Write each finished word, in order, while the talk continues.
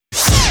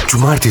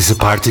Cumartesi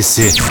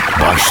Partisi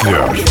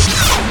başlıyor.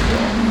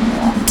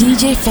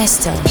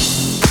 DJFESTO.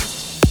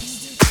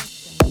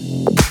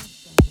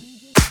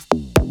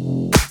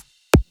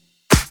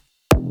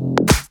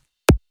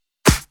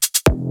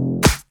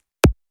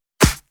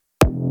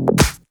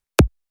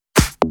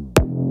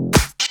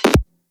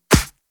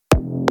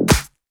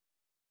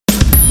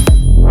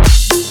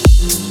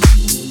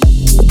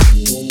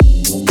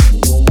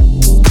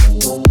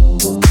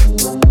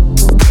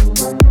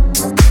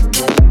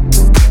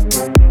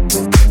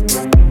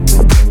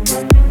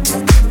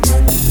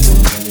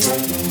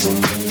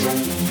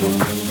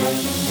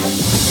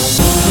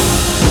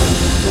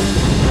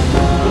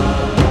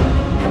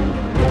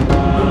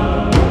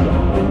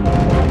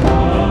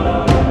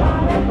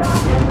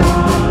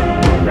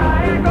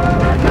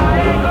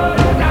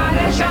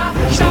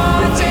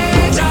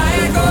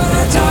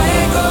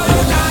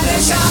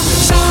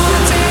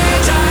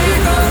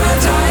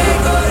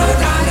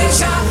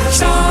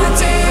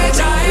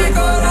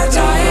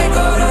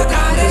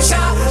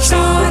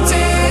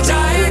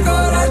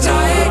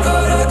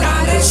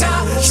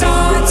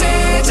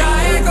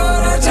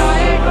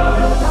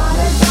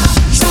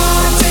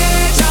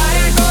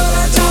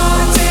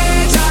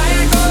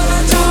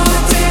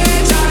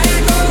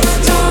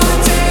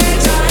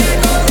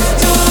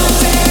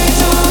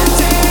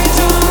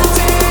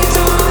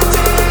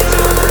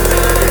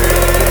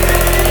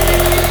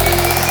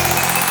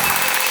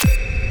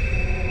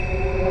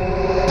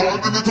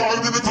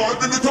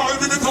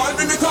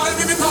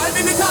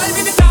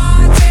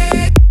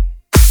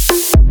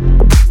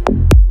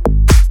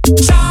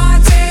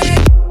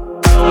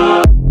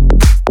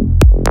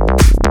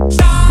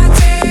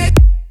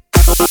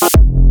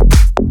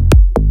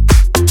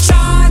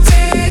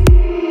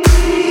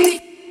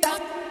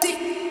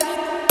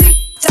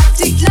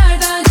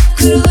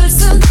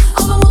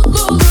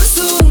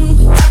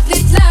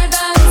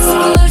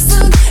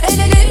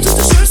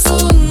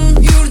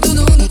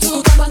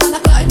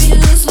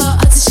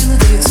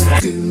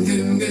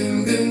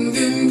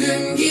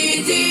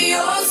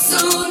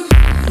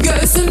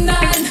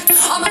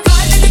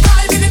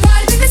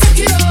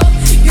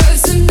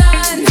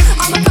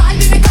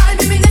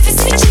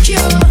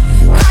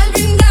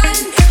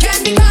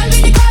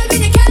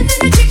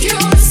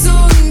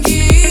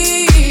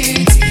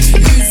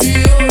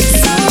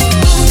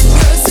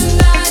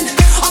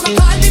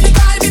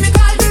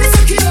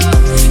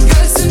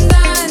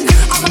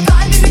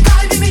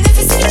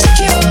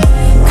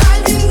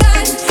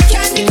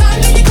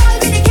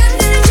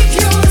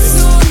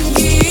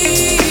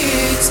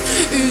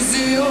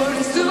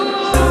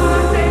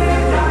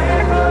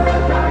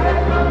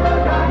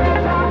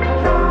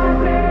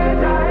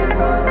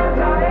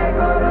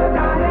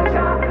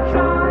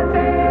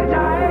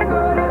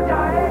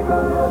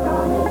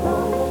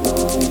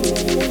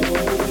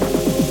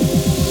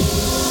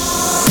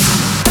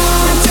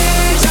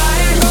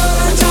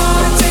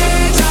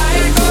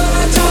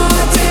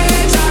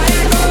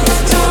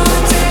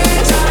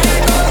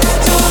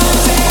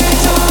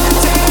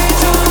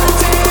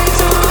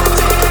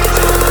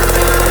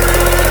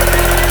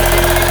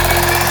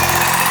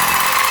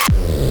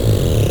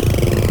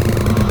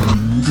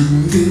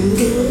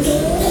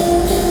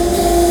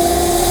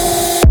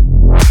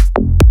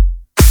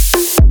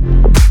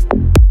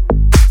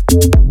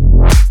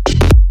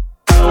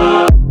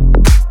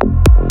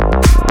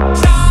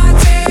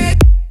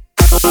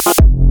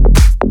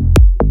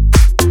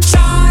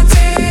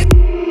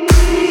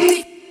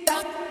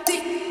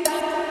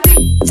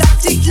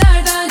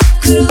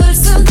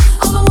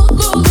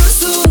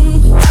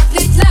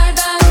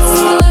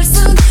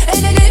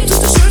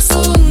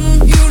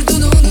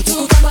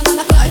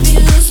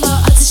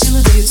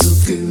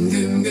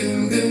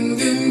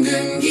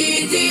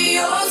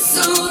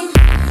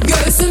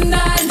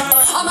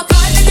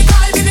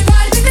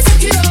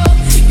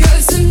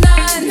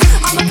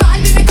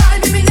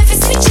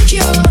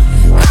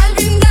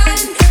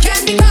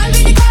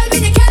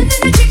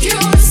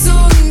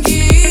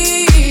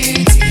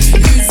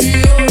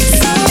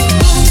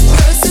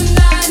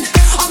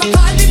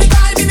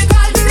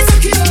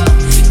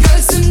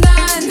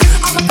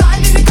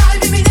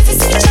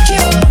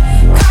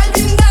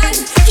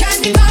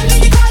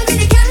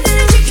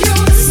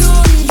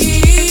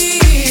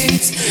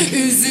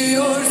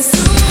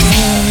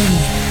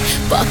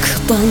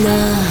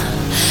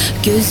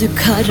 Gözü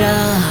kara,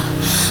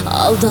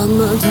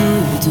 aldanma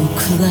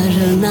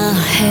duyduklarına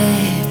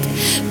hep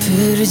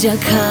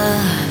pürcaka,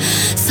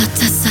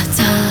 sata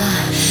sata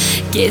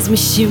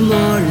gezmişim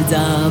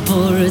orada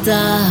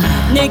burada.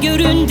 Ne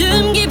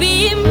göründüğüm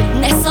gibiyim,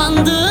 ne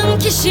sandığım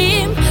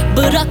kişiyim.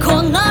 Bırak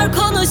onlar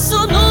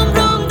konuşsun,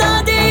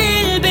 umrumda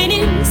değil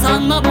benim.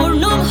 Sanma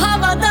burnum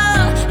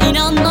havada,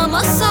 inanma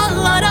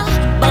masallara.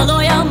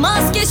 Baloya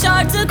maske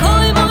şartı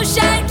koymuş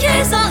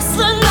herkes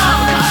aslında.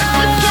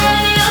 Artık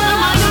gel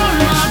yanıma,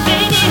 yorma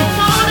beni.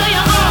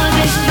 Oraya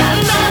adetsen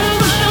ben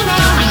boşuna.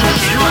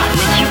 Sözü var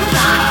mı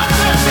kimse?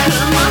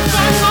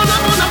 Kılmazsan ona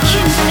buna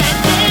kimse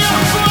de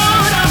yok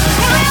burada.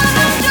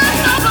 Uyanınca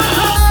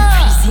sabaha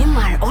sürprizim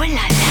var,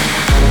 olala.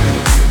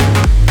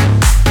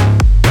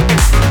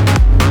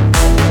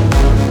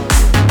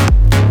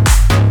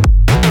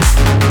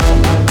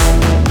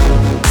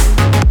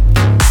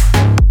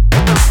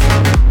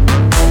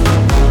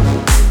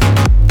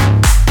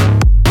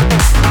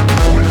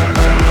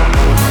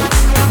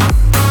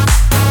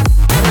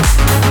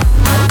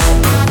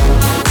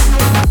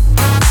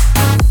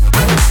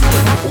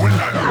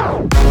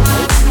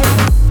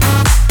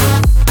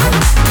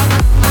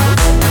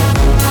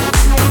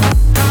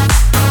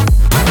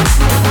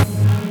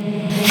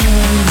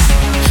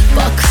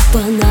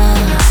 bana.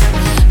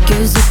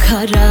 Gözü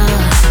kara,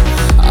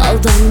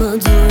 aldanma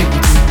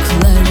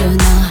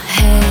duyduklarına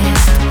hep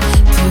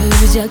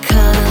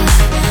pürcaka.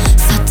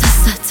 Sata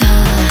sata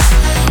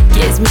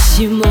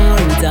gezmişim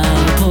orada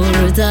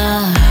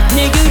burada.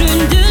 Ne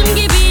göründüğüm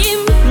gibiyim,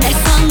 ne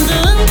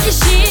sandığın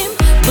kişiyim.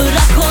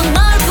 Bırak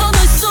onlar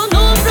konuşsun,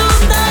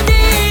 umrumda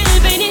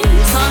değil benim.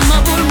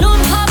 Sanma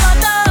burnum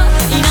havada,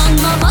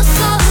 inanma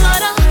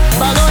masallara.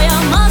 Baloya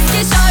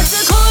vazgeç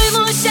artık,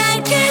 koymuş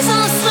herkes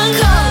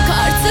aslında. Kalk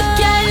artık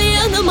gel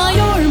yanıma,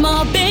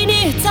 yorma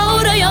beni. Ta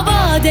oraya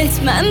vaat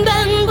etmem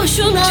ben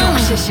boşuna. Çok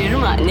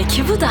şaşırma, ne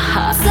ki bu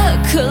daha?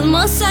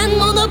 Sakılma sen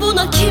ona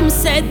buna,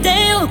 kimse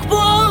de yok bu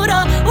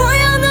ara.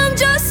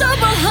 Uyanınca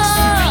sabaha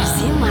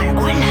sürprizim var,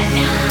 oh la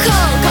la.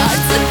 Kalk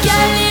artık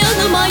gel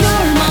yanıma,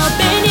 yorma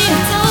beni.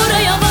 Ta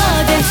oraya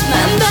vaat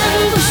etmem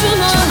ben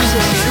boşuna. Çok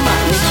şaşırma,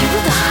 ne ki bu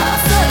daha?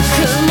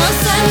 Sakılma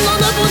sen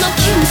ona buna,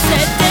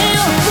 kimse de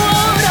yok bu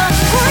ara.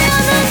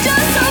 Uyanınca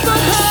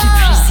sabaha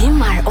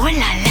sürprizim var, oh la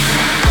la.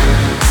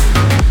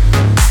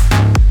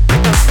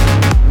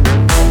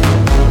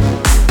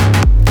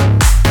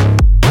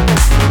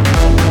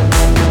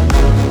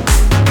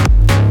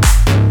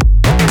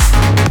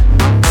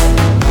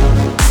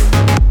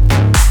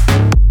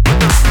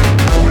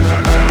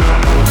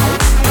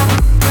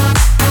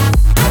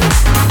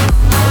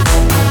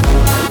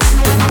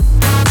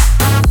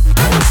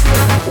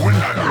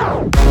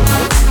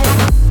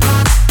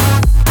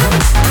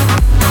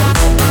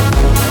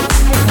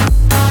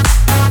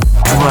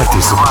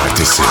 Cumartesi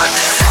Partisi.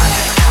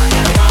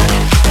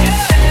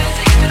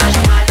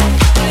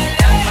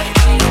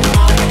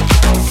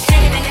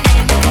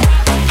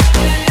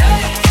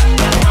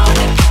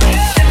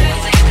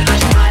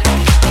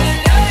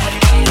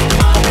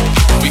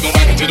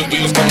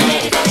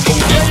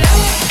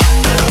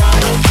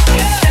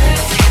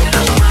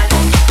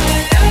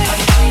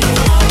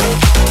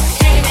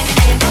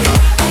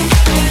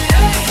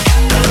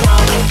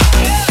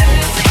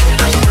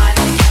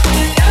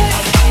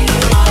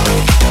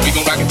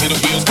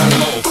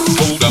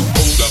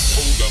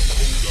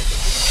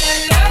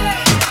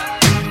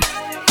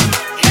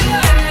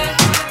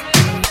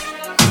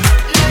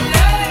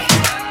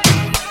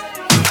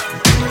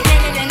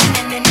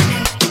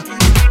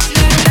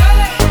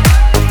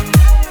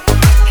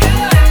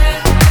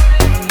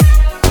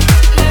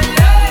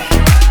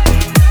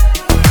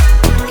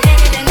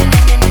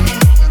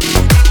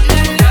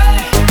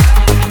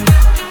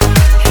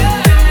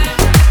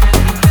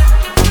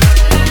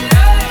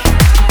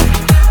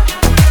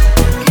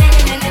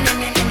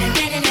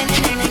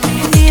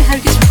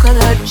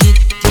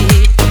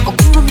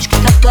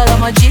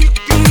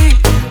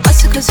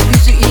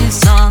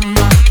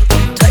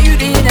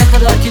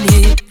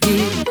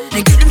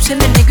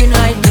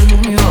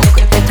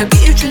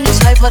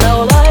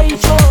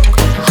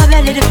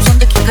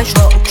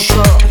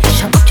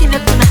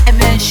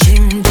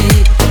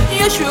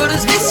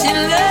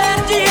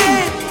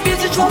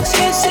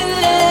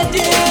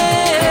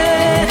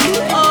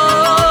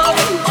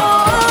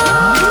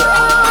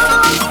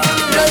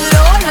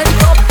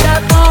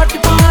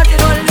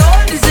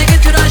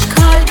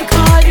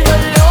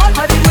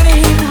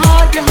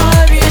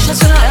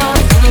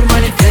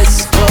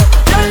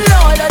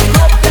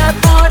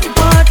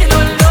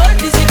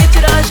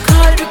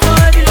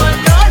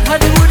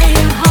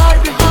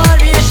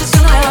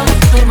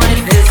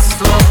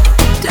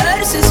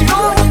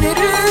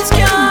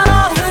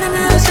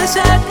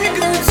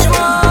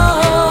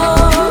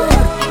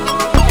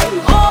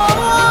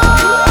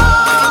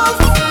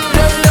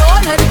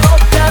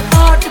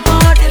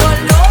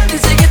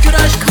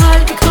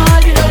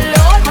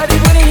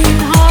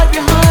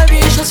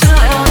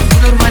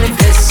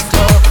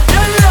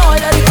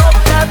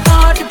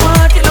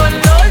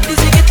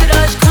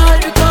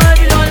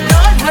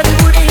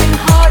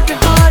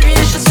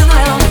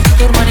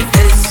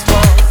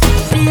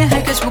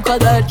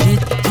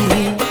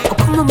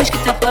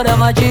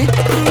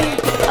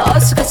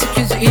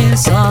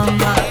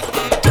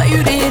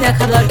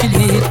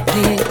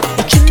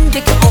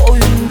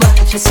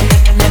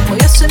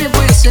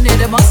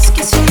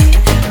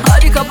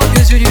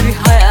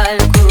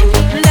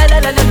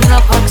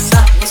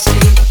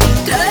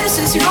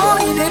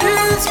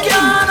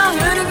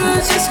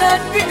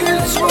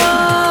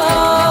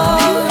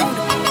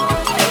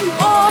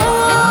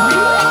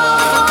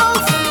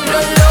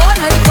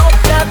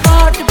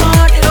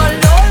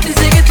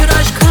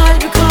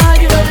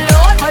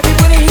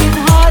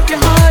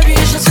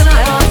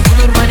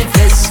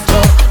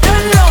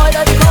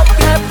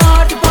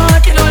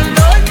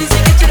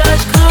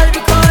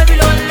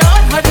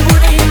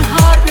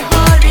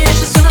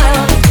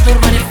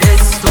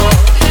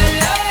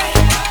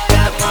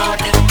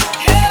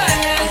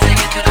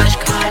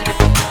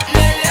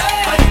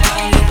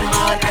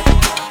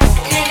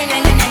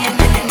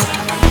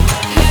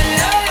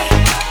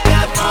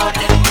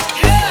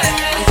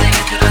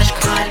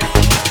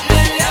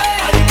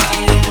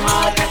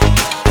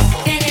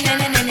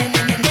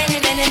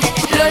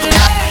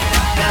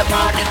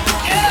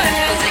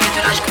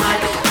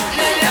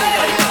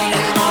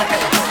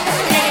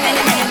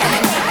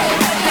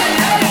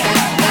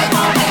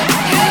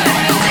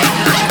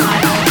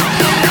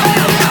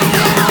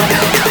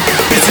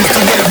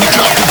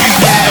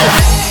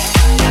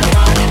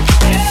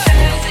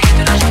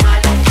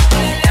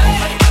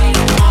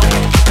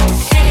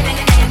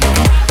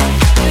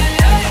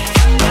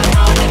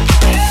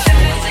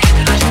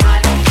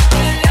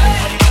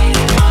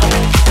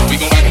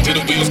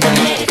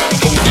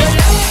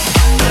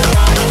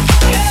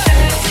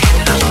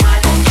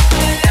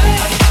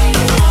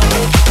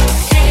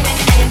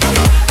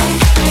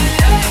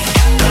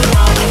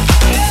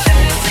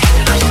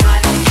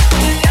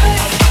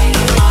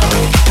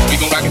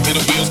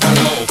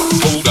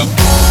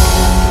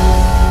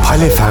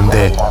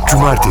 PALFM'de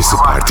Cumartesi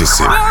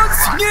Partisi.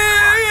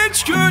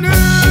 Vazgeç gönül,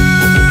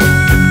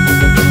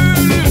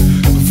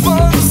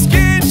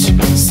 vazgeç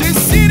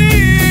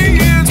sesini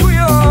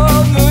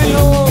duyan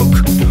yok.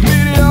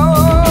 Bir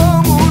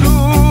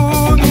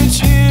yağmurun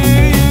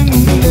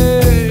içinde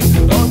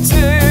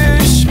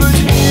ateş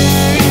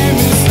böceği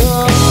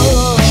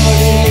misali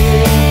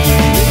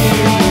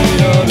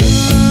yarın bir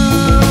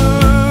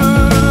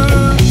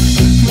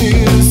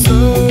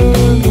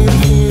söndü.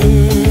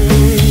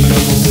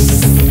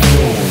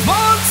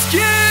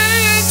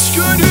 Vazgeç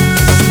gönül.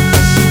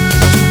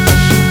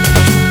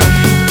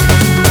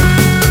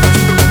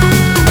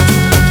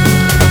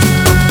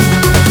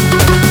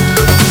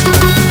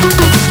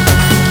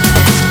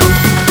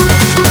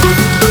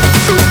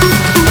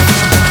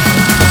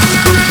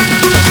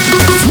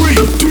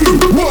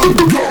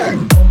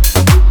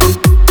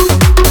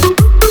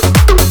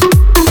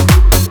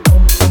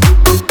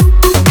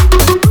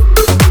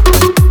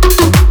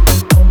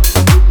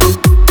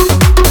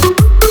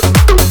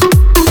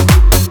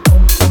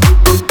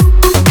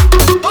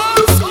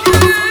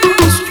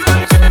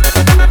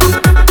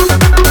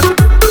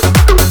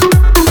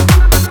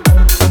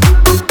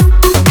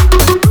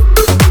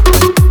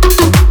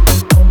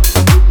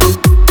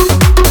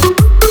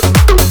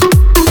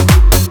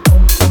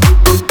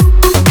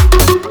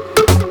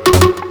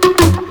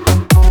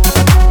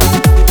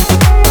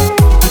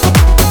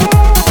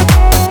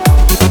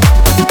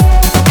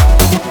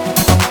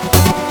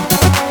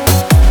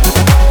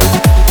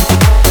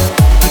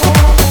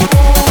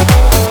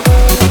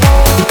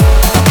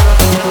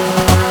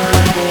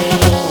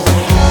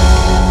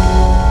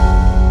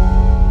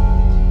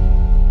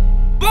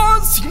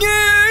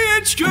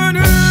 Vazgeç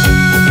gönül,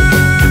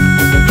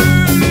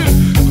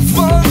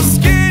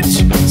 vazgeç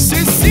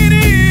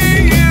sesini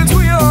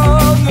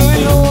duyan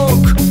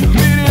yok.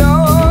 Bir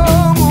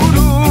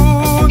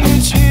yağmurun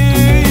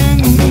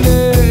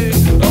içinde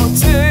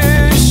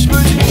ateş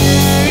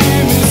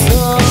böceği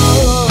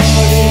misali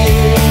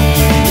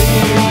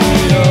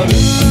yarın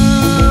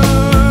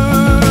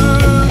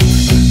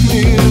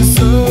bir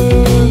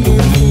söndü.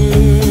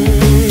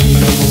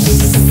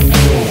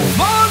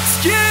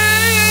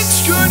 Vazgeç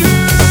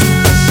gönül.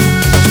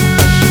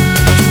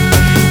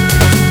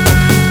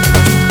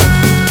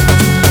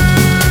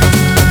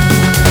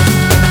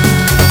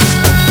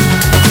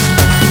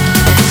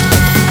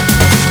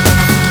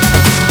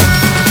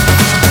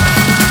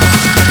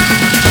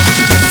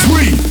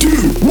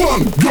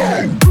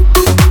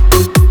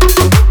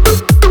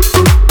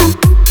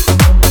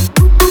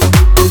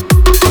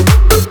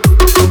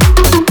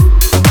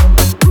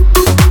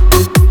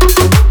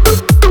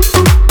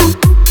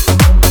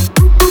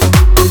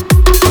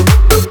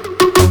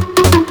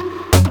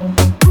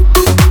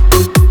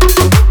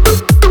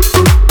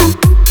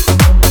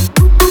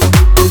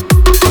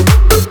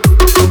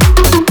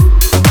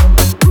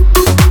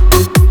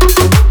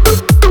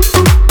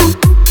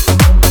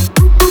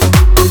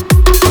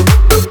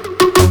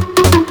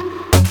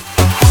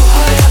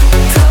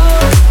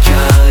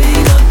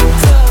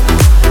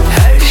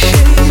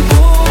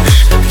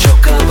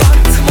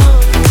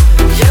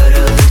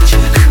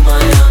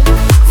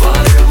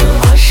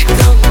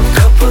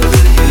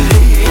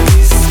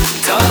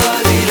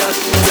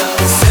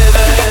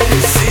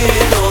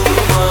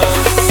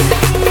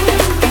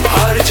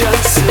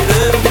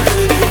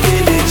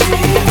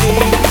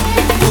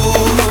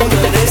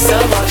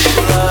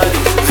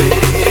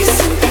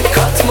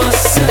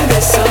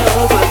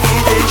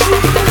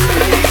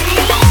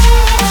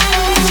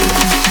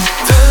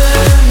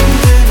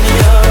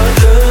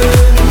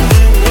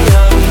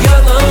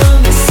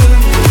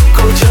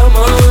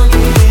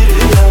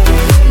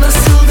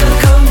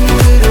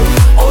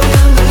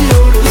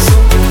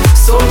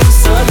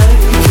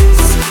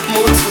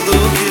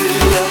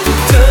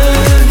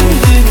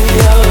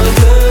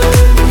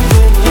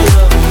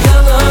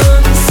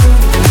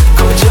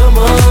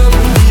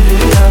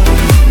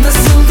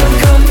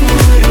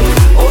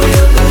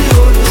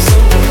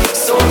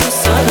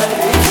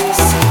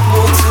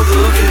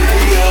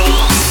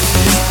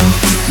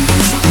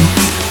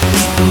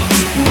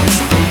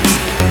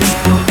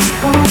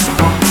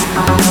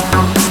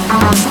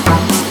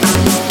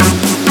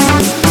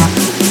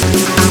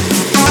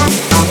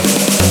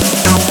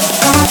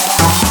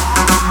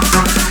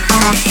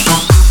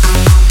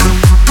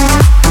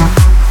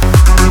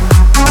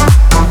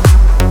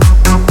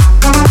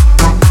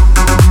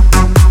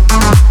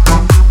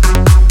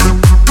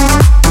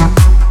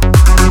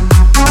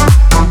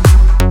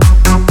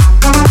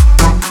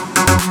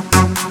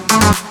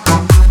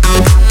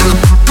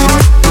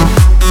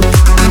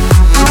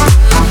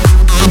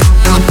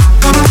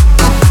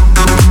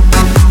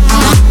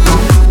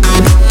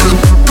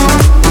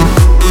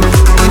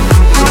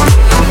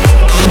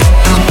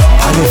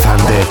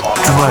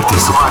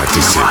 Cumartesi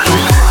Partisi.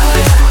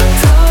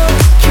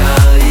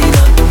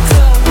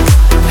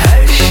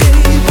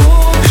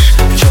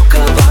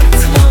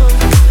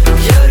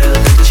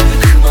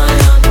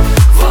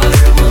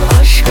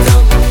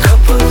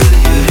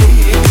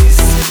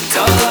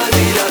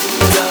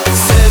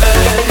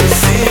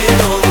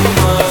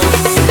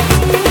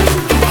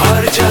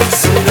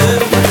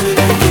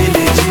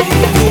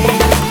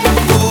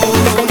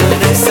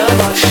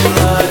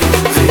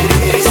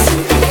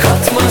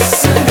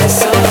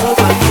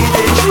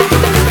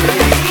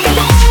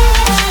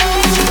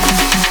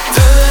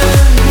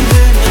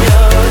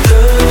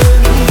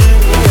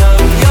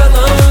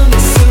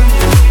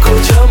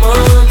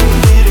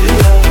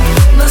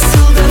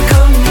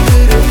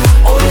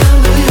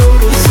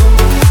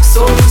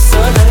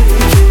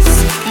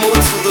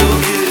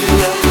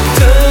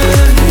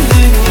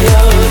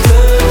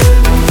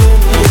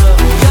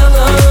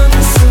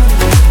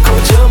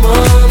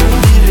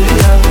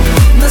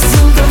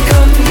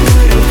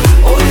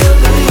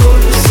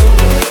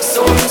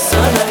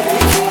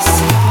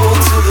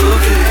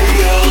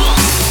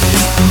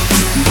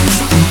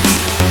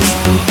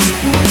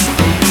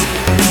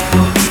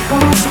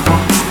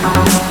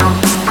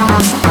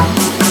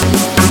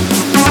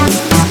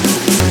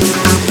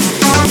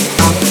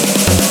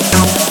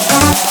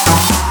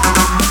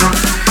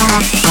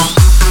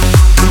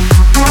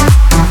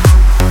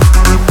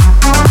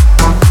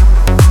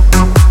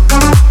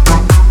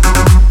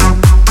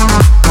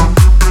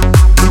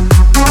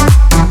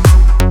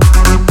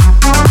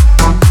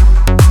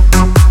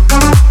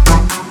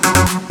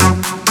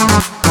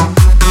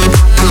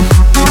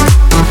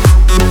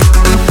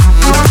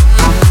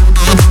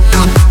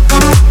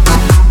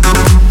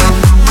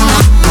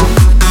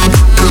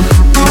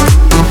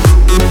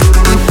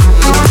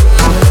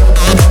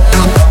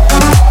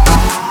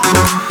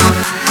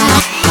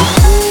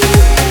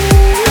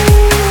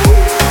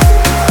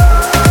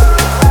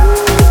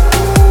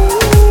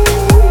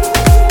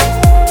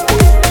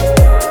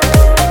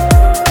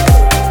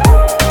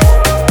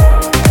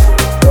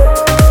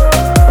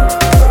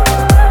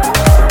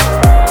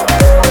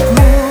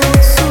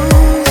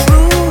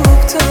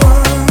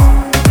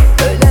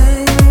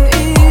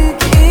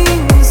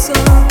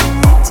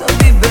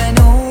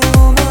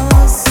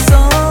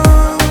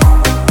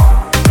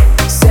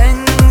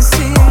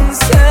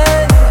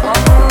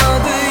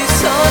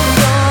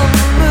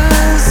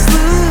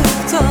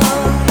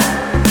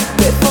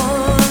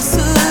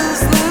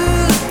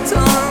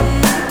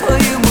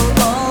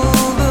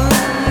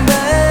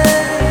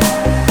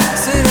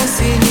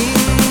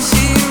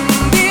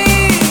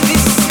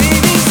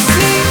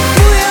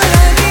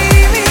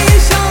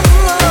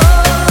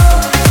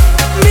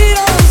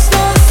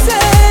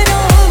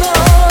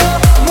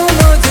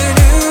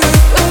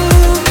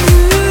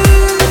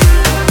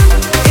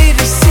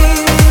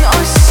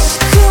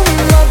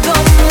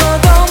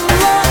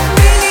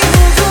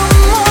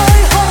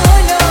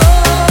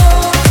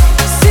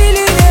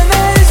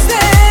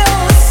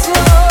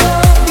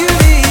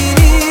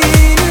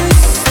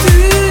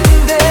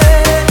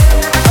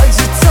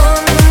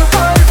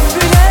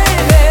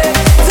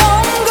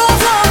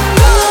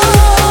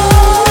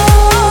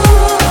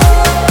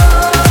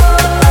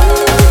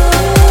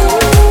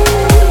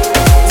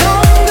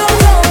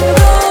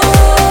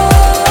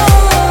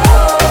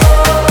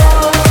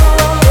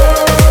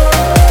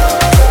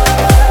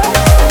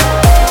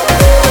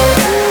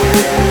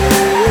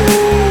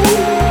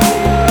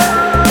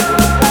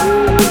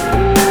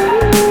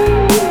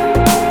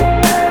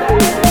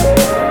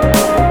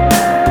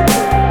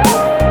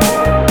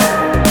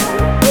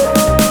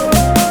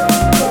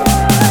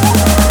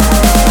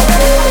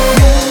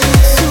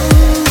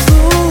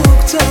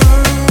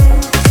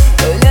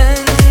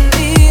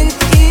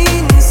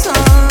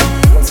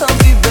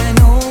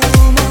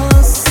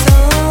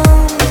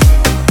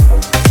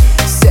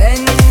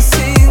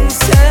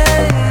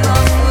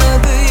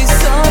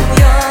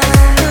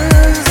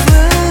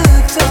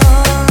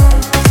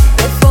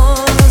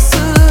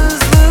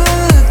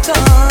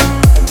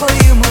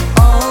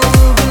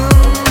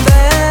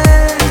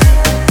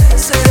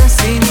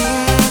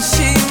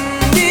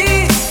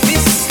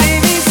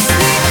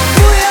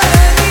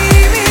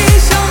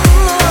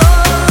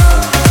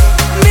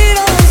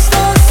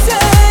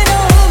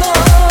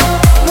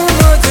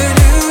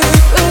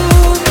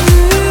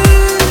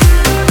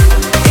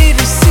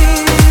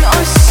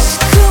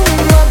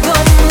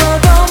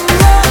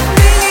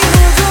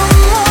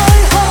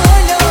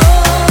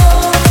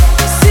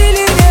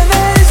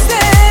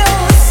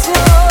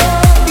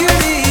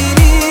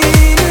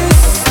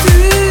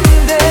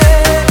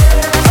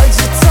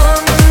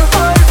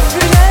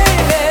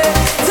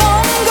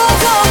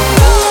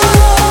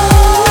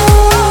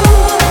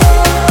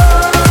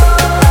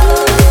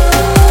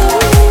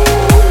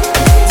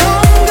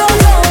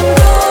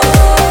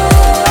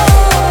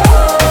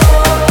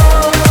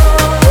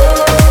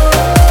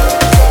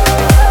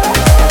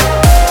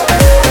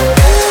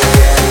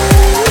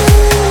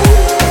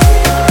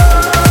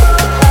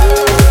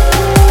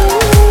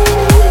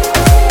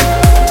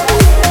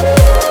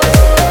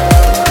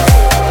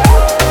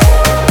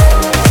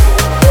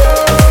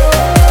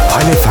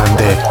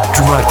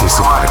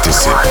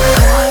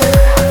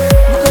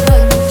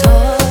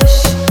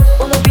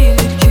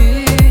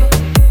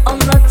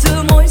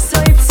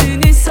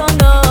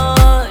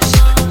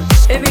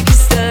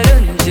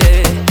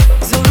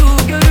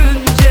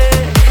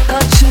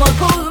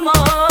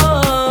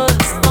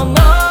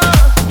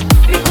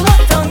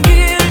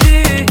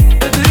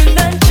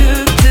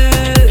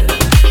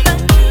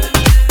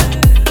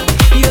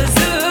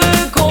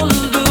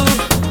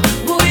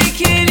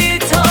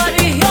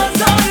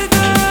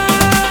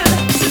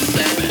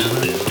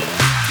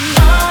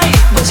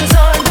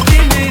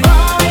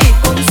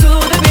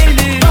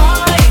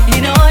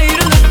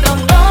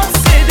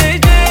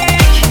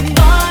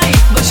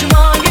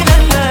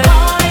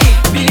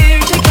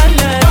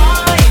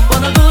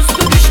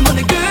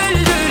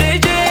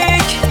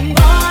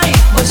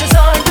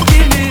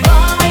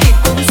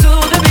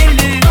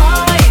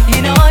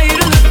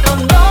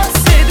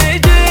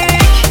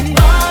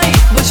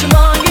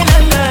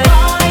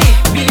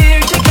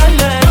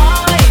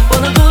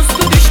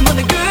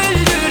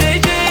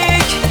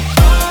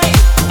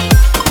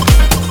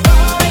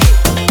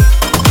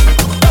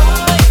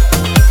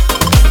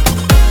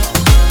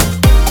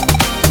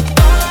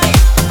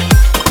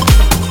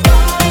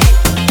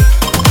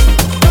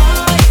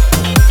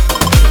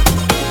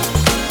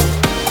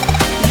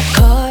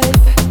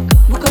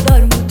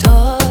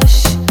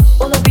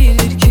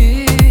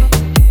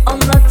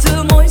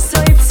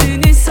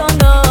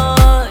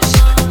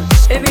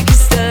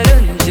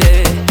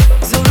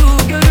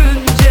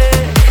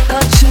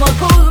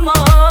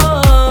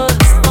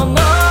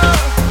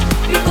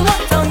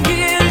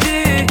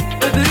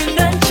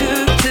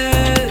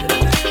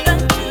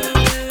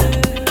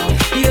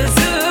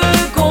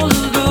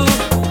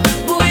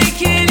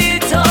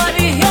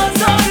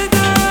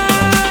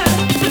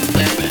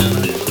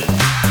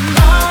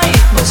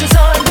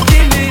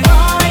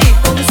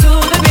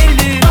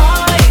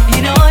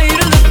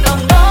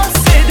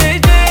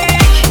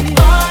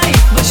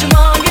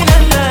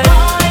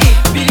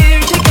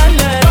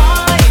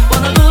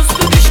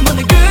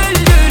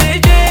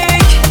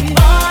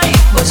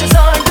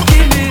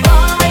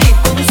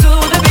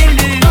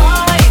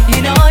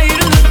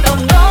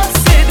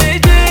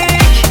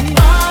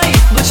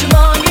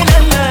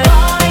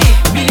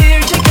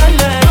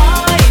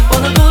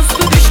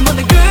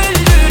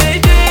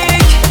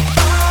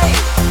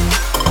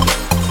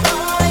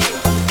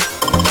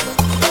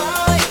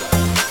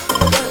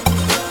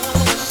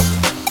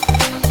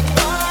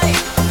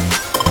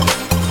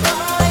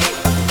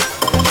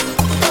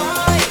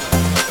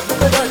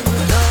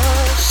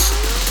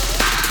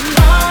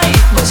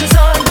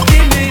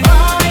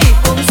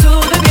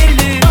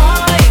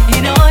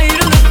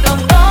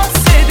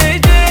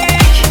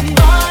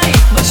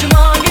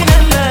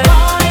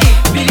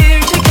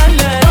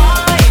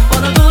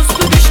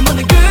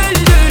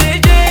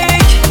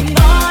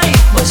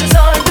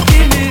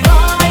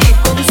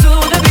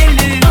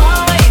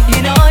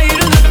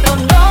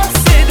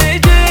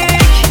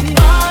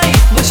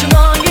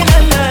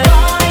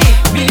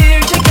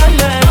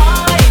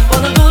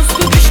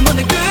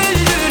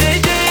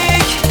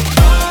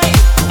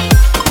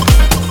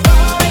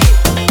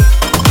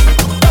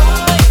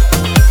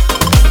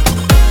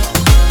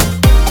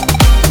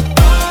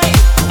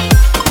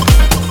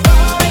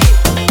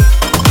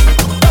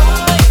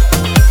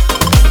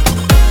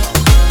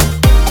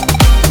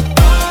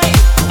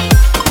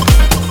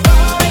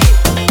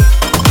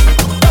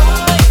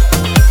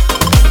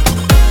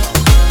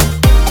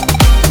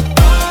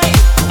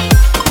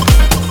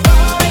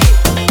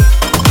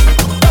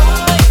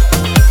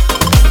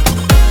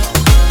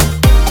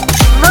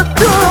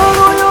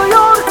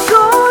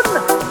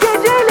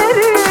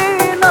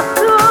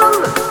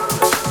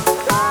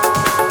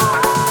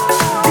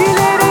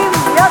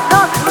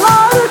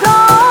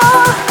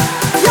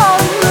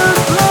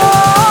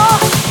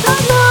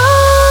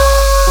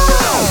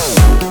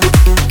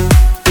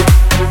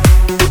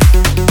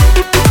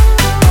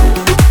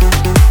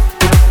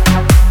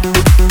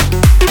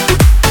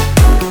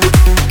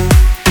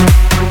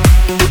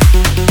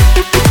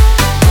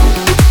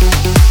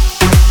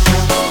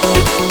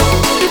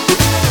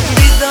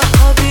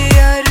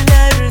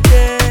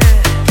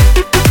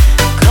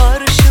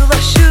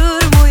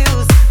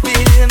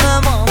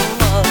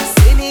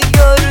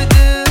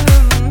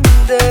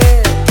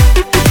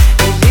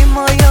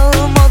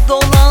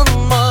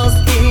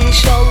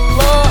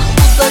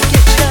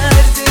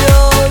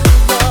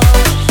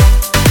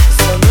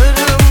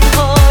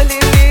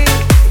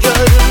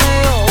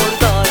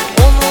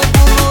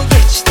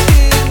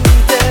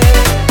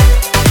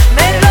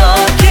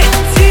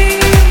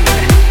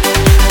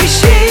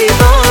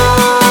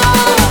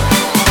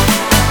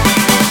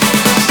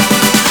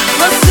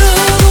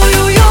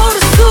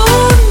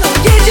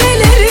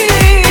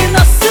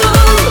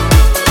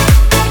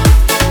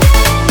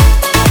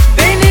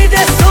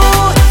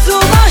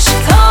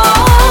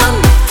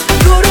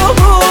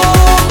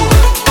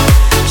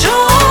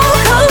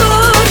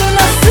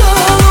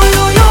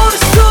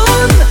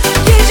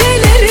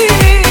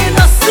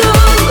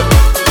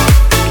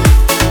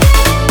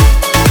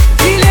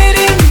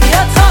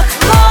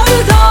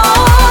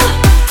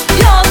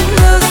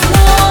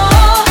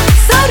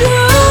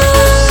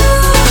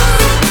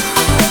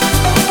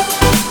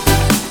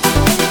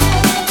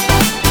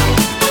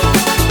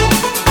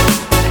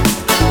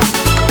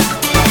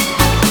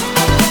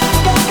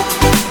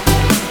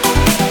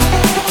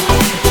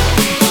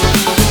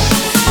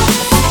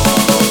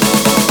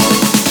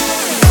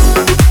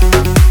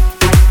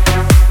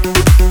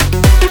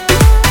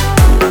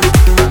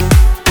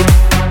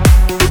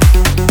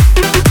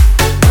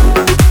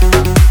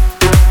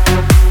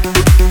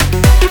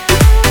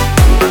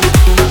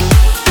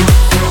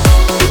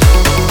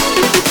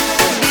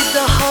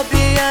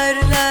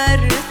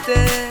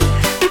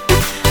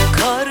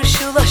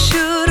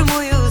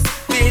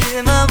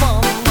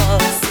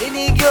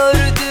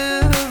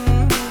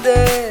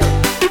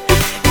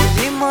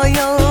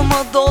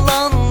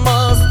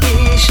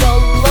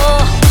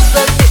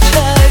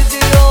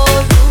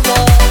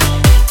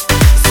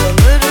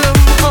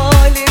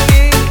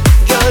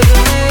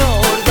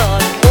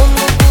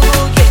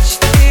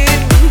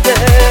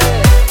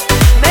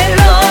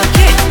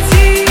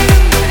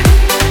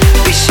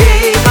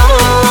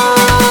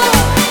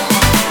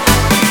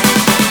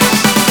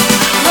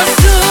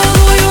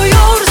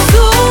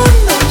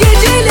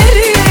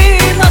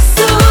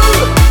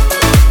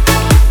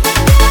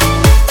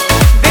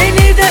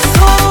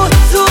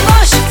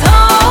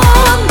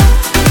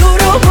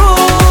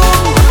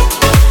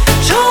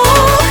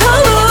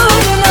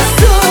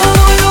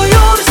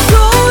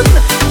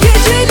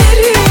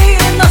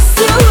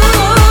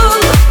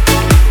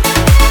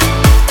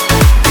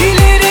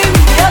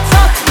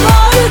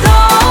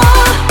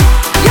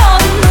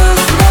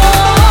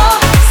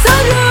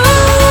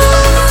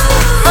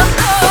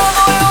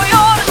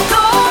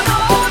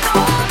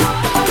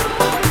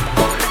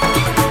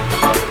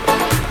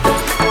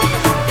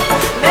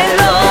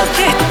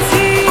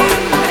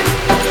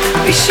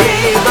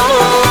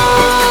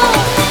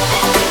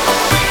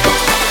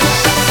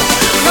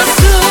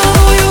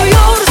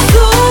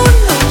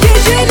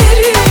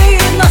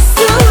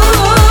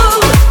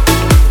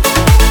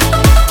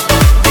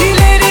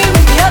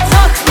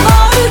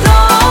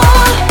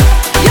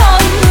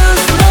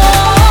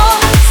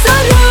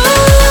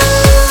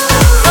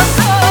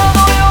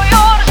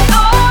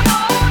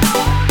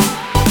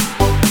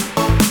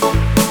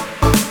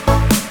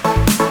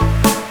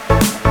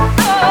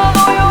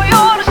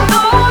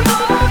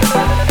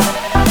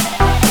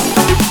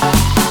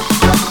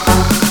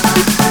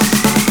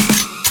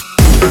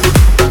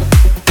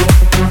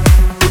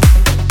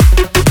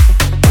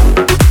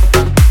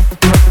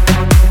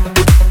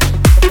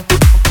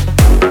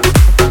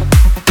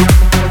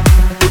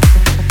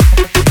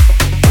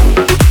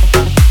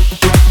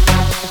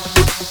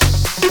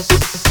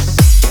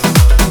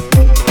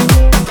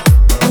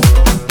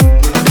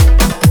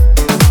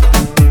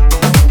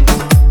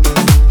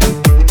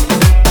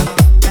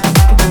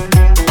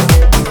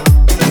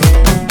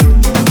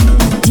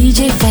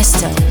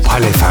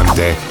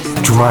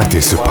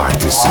 Cumartesi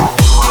Partisi.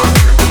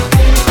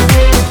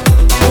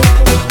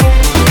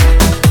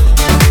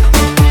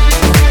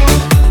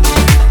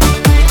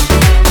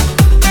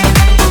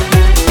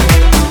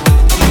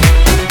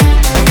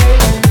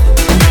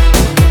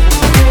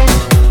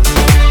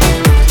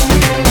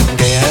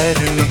 Değer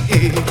mi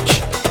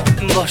hiç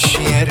boş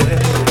yere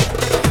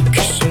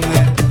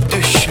küsme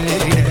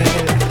düşlerine?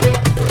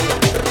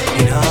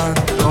 İnan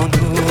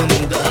onun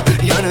da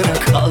yanına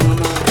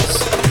kalmaz.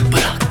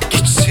 Bırak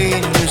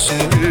gitsin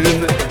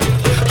üzülme.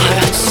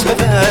 Hayat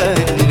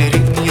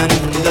sevenlerin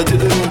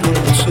yanındadır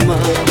unutma.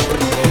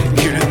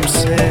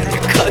 Gülümse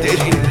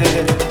kaderine.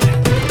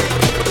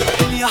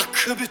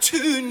 Yak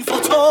bütün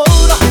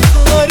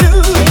fotoğrafları,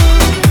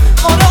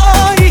 ona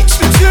ait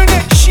bütün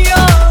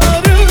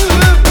eşyaları.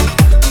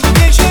 Bu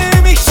gece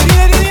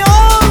mitlerini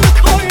al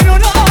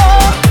koynuna.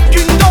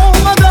 Gün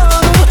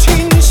doğmadan unut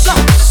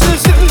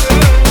insafsızı.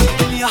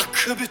 Yak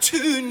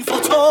bütün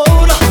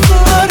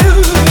fotoğrafları,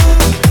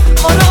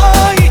 ona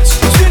ait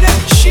bütün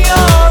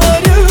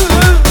eşyaları.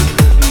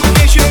 Bu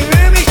gece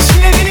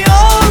mitlerini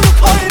al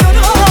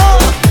koynuna.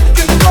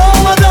 Gün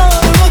doğmadan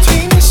unut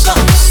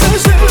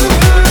insafsızı.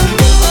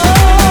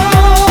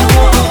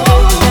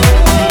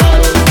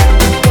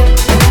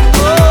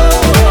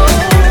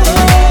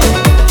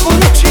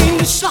 Unut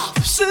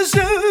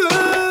insafsızı.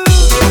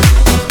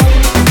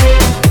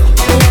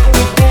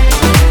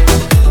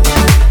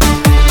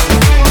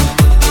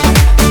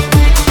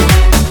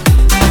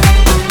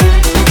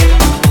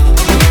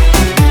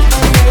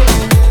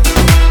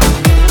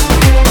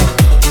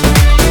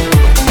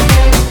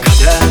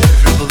 Kader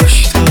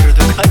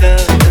buluşturdu,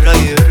 kader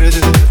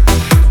ayırdı.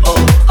 O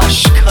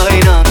aşka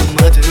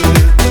inanmadı.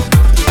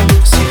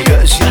 Sil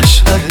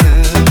gözyaşlarını,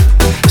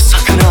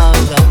 sakın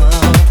ağlama.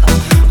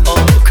 O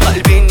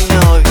kalbinle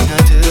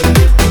oynadı.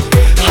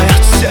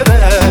 Hayat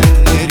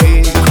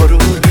sevenleri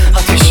korur,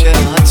 ateşe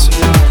atmaz.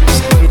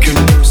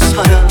 Gülüm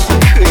sana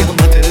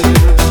kıyamadı.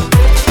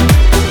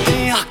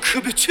 Yak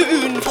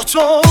bütün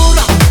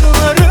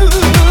fotoğrafları,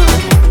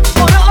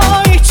 ona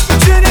ait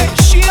bütün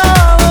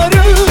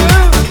eşyaları.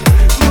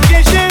 Bu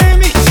gece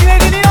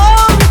mitlerini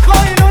al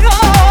koynuna.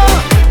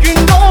 Gün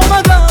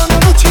doğmadan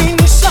unut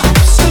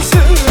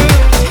insafsızı.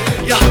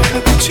 Yak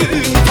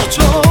bütün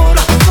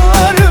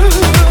fotoğrafları,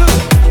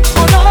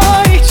 ona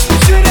ait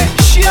bütün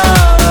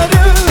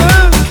eşyaları.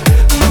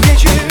 Bu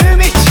gece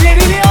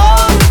mitlerini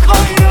al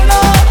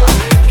koynuna.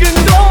 Gün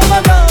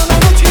doğmadan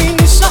unut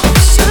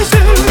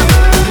insafsızı.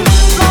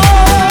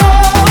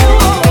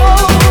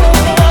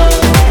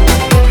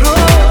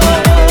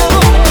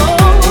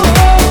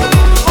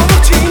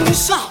 Unut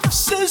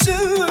insafsızı.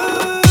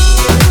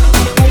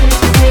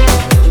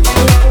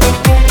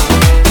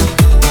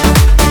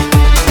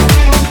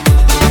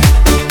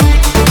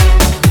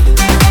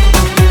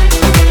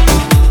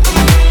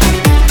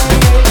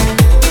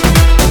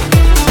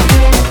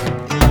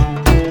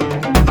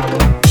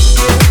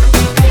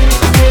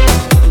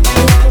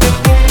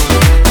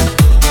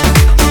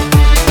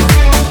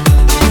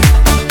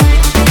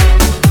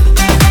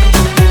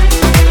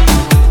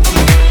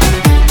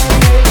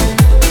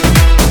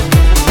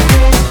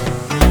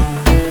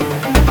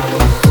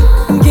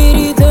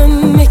 Geri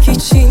dönmek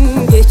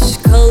için geç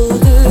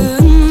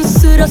kaldın,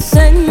 sıra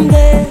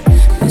sende.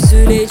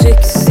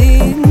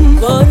 Üzüleceksin,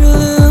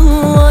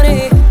 varlığın var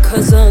ne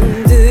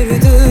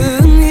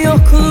kazandırdın,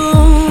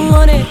 yokluğun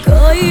var ne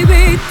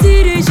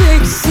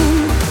kaybettireceksin.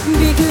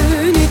 Bir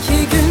gün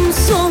iki gün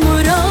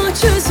sonra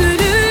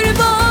çözülür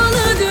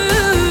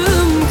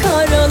bağladığım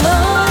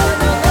karalar.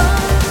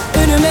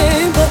 Önüme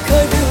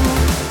bakarım,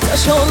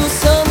 taş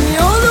olsam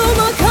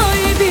yoluma,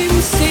 kalbim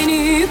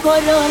seni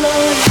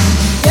paralar.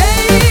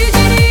 Gel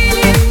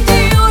deneyelim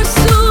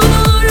diyorsun,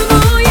 olur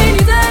mu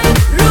yeniden?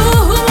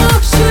 Ruhum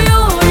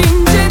okşuyor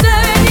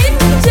inceden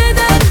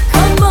inceden.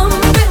 Kanmam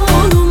be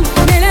oğlum,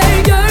 neler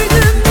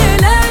gördüm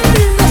neler.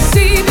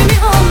 Nasibimi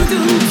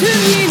aldım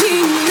tüm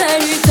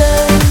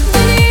yeminlerden.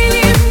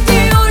 Deneyelim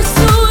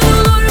diyorsun,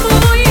 olur mu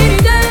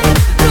yeniden?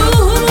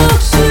 Ruhum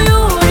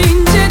okşuyor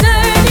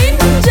inceden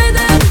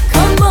inceden.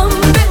 Kanmam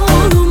be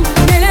oğlum,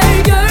 neler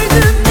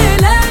gördüm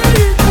neler.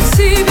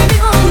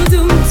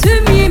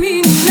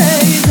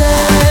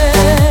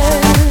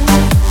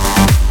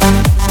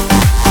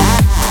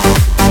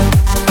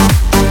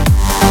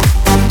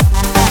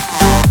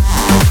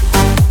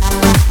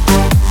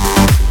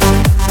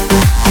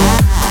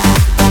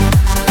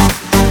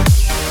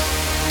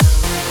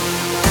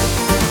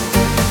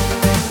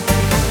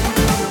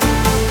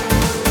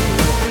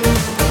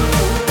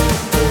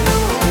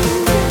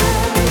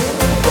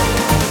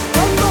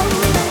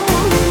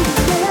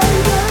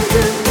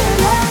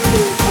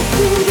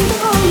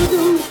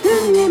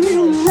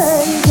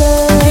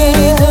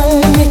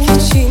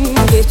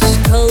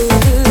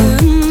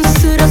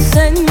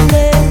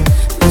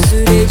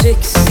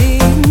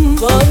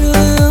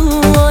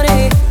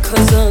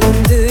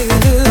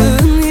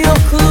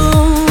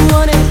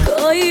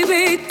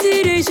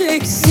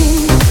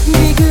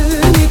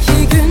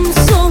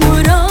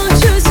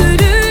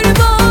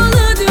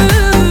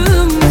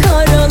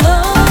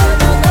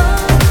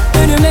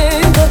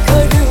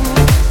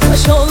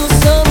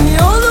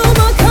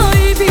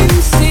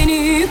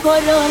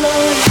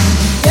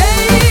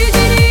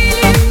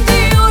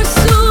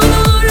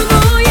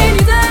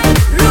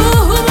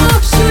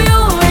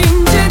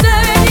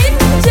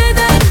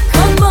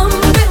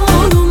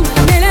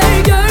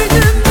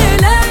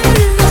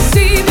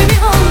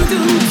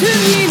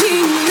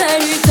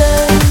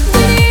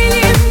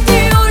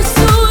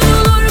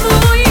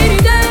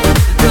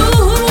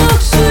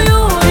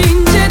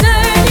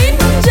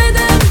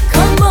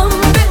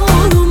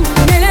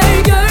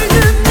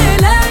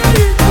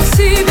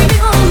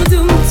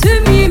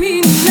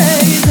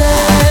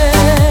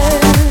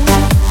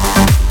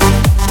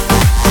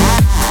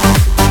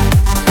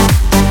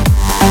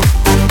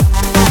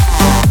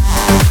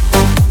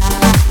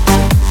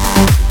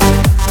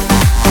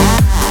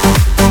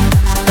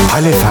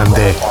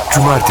 PALFM'de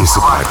Cumartesi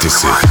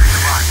Partisi.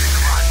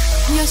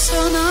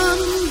 Yaşanan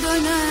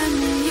dönen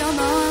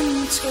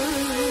yalan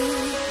çağı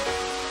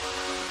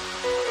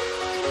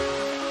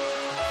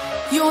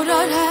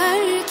yorar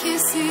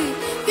herkesi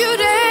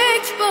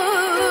yürek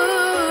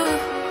bağı.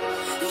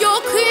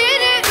 Yok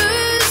yere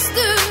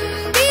üzdüm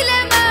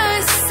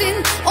bilemezsin,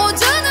 o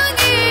canın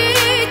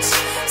hiç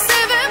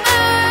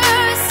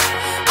sevemez.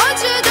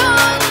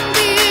 Acıdan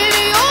bir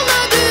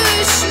yola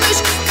düşmüş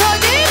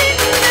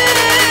kaderinde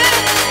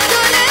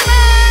dönemez.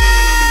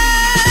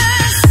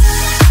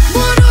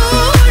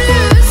 Vurur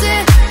yüze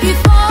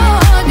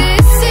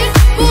ifadesi,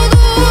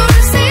 bulur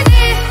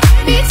seni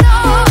bir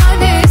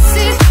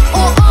tanesi. O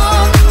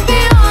an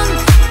bir an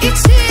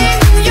için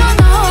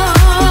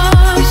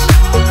yanar.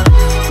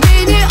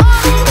 Beni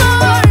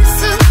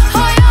anlarsın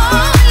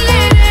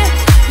hayallere,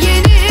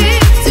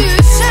 yenik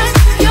düşen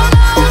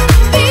yalan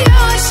bir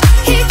aşk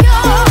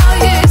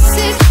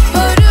hikayesi.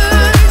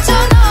 Varır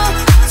cana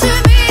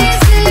tüm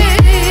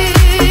izleri,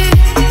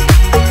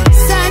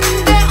 sen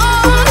de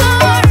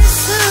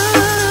ağlarsın.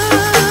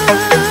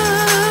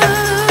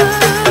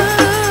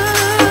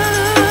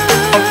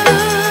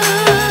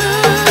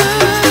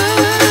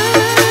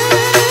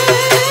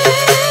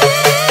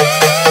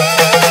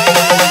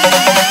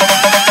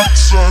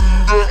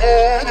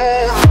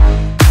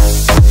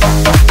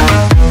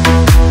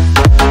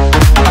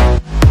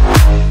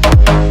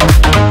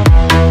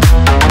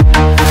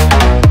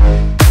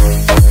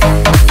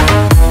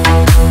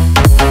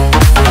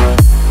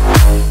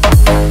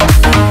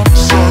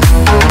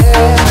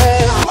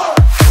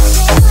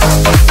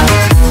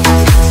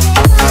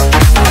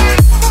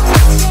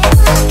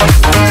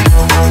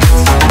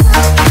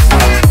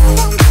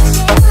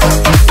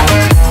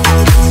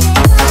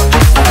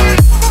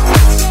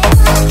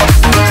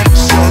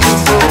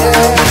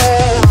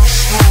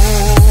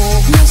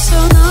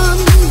 Yaşanan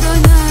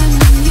dönen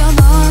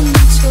yalan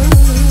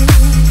çağı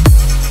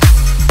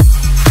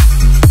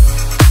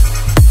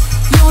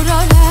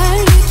yorar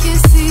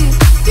herkesi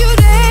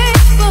yürek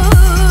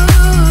bağı.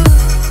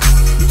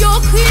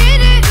 Yok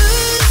yere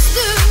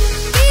üzdüm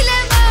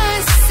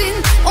bilemezsin,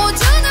 o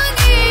canın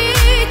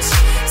hiç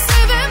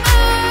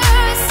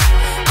sevemez.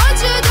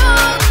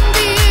 Acıdan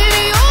bir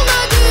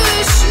yola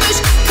düşmüş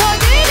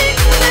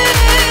kaderinde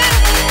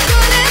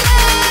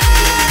dönemez.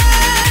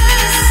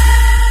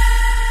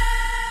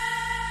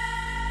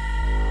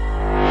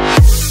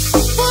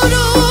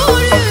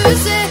 Vurur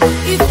yüze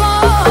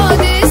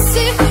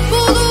ifadesi,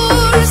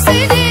 bulur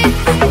seni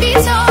bir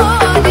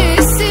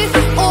tanesi.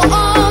 O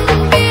an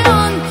bir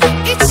an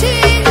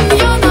için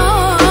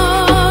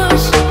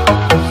yanar.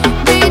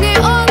 Beni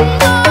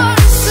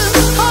anlarsın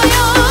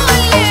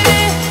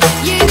hayallere,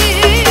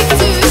 yenik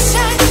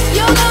düşen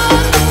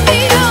yalan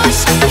bir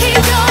aşk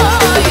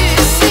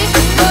hikayesi.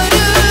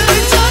 Varır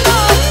cana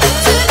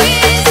tüm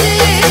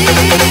izleri.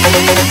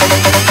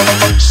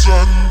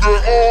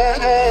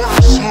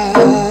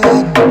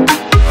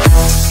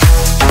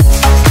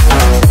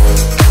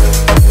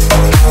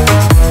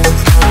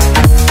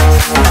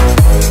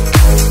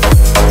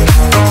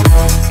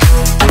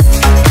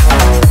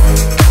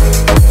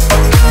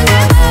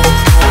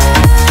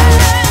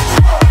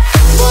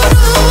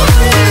 Vurur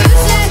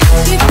yüze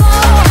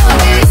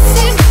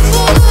ifadesi,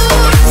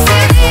 bulur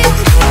seni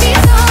bir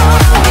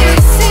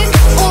tanesi.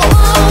 O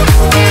an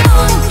bir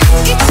an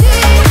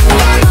için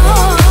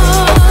yanar.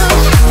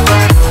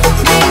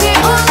 Beni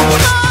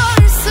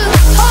anlarsın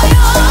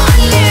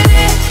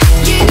hayallere,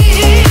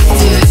 yenik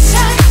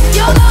düşen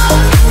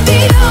yalan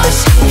bir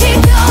aşk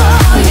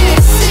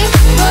hikayesi.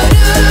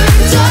 Varır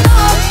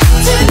cana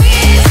tüm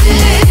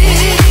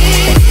izleri,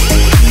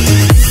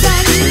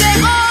 sen de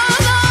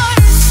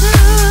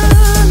ağlarsın.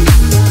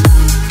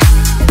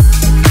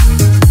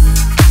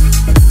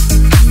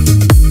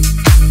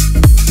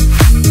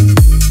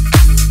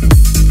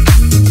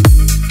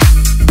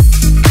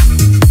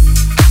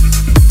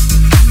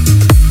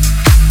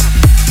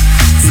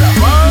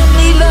 Zaman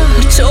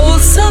ilaç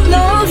olsa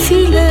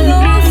nafile,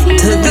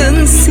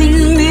 tadın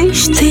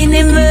silmiş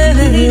tenime.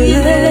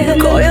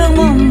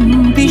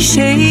 Koyamam bir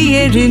şey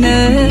yerine,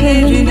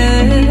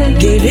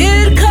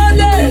 gelir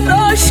kader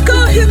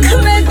aşka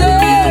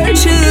hükmeder.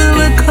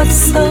 Çığlık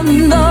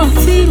atsam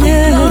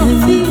nafile,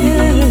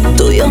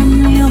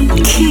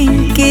 duyamıyorum ki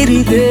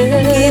geride.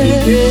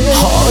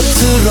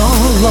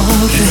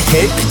 Hatıralar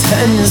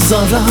hepten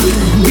zarar,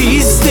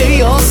 bizde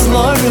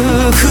yazlar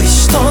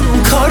kıştan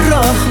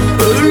kara.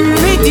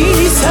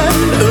 Ölmediysem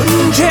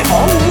önce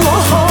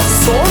Allah'a,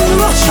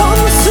 sonra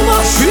şansıma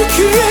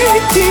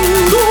şükrettim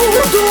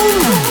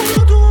durdum.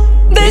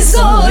 Be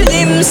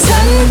zalim,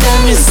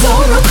 senden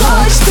zor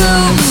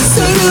kaçtım.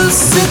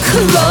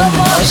 Sırılsıklam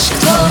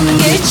aşktan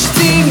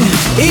geçtim.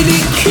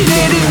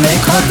 İliklerime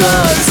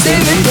kadar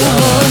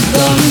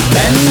sevdadan,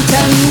 ben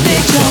kendi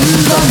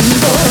candan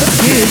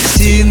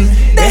vazgeçtim.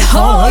 Be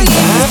hain.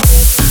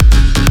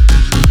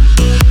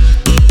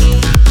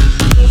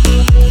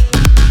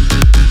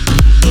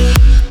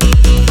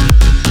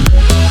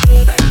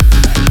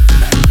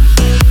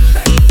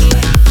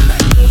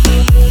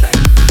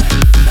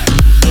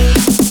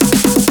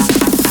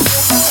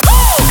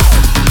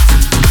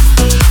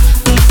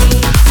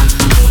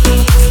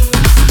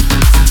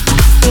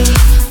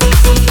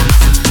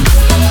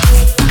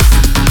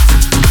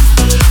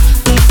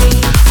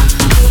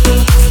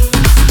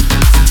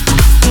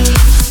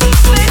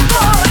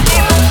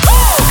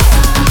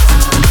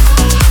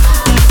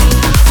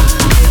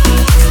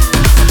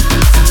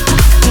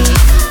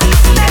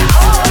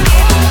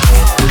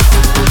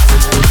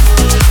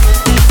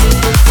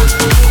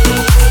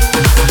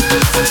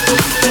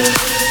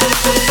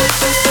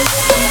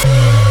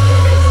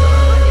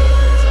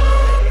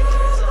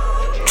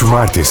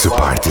 Cumartesi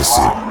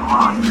Partisi.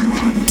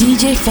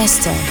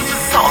 DJFESTO.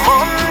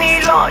 Zaman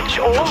ilaç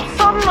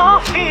olsa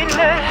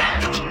nafile,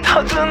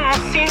 tadın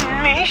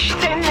sinmiş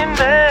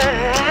tenime,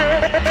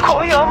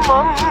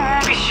 koyamam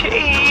bir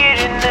şey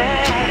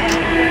yerine.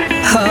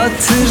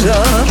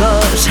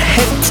 Hatıralar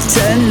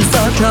hepten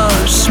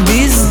zarar,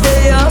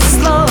 bizde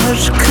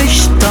yazlar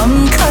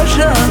kıştan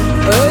kara.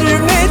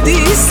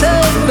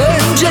 Ölmediysem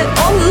önce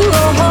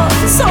Allah'a,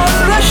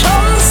 sonra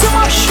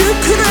şansıma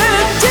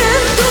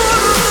şükrettim durdum.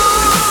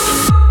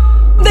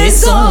 Be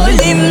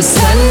zalim,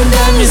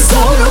 senden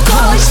zor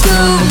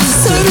kaçtım,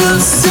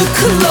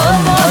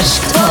 sırılsıklam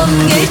aşktan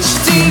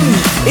geçtim.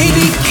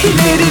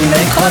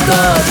 İliklerime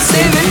kadar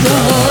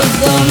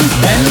sevdadan,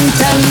 ben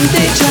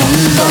de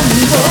candan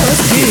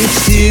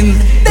vazgeçtim.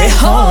 Be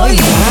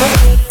hain.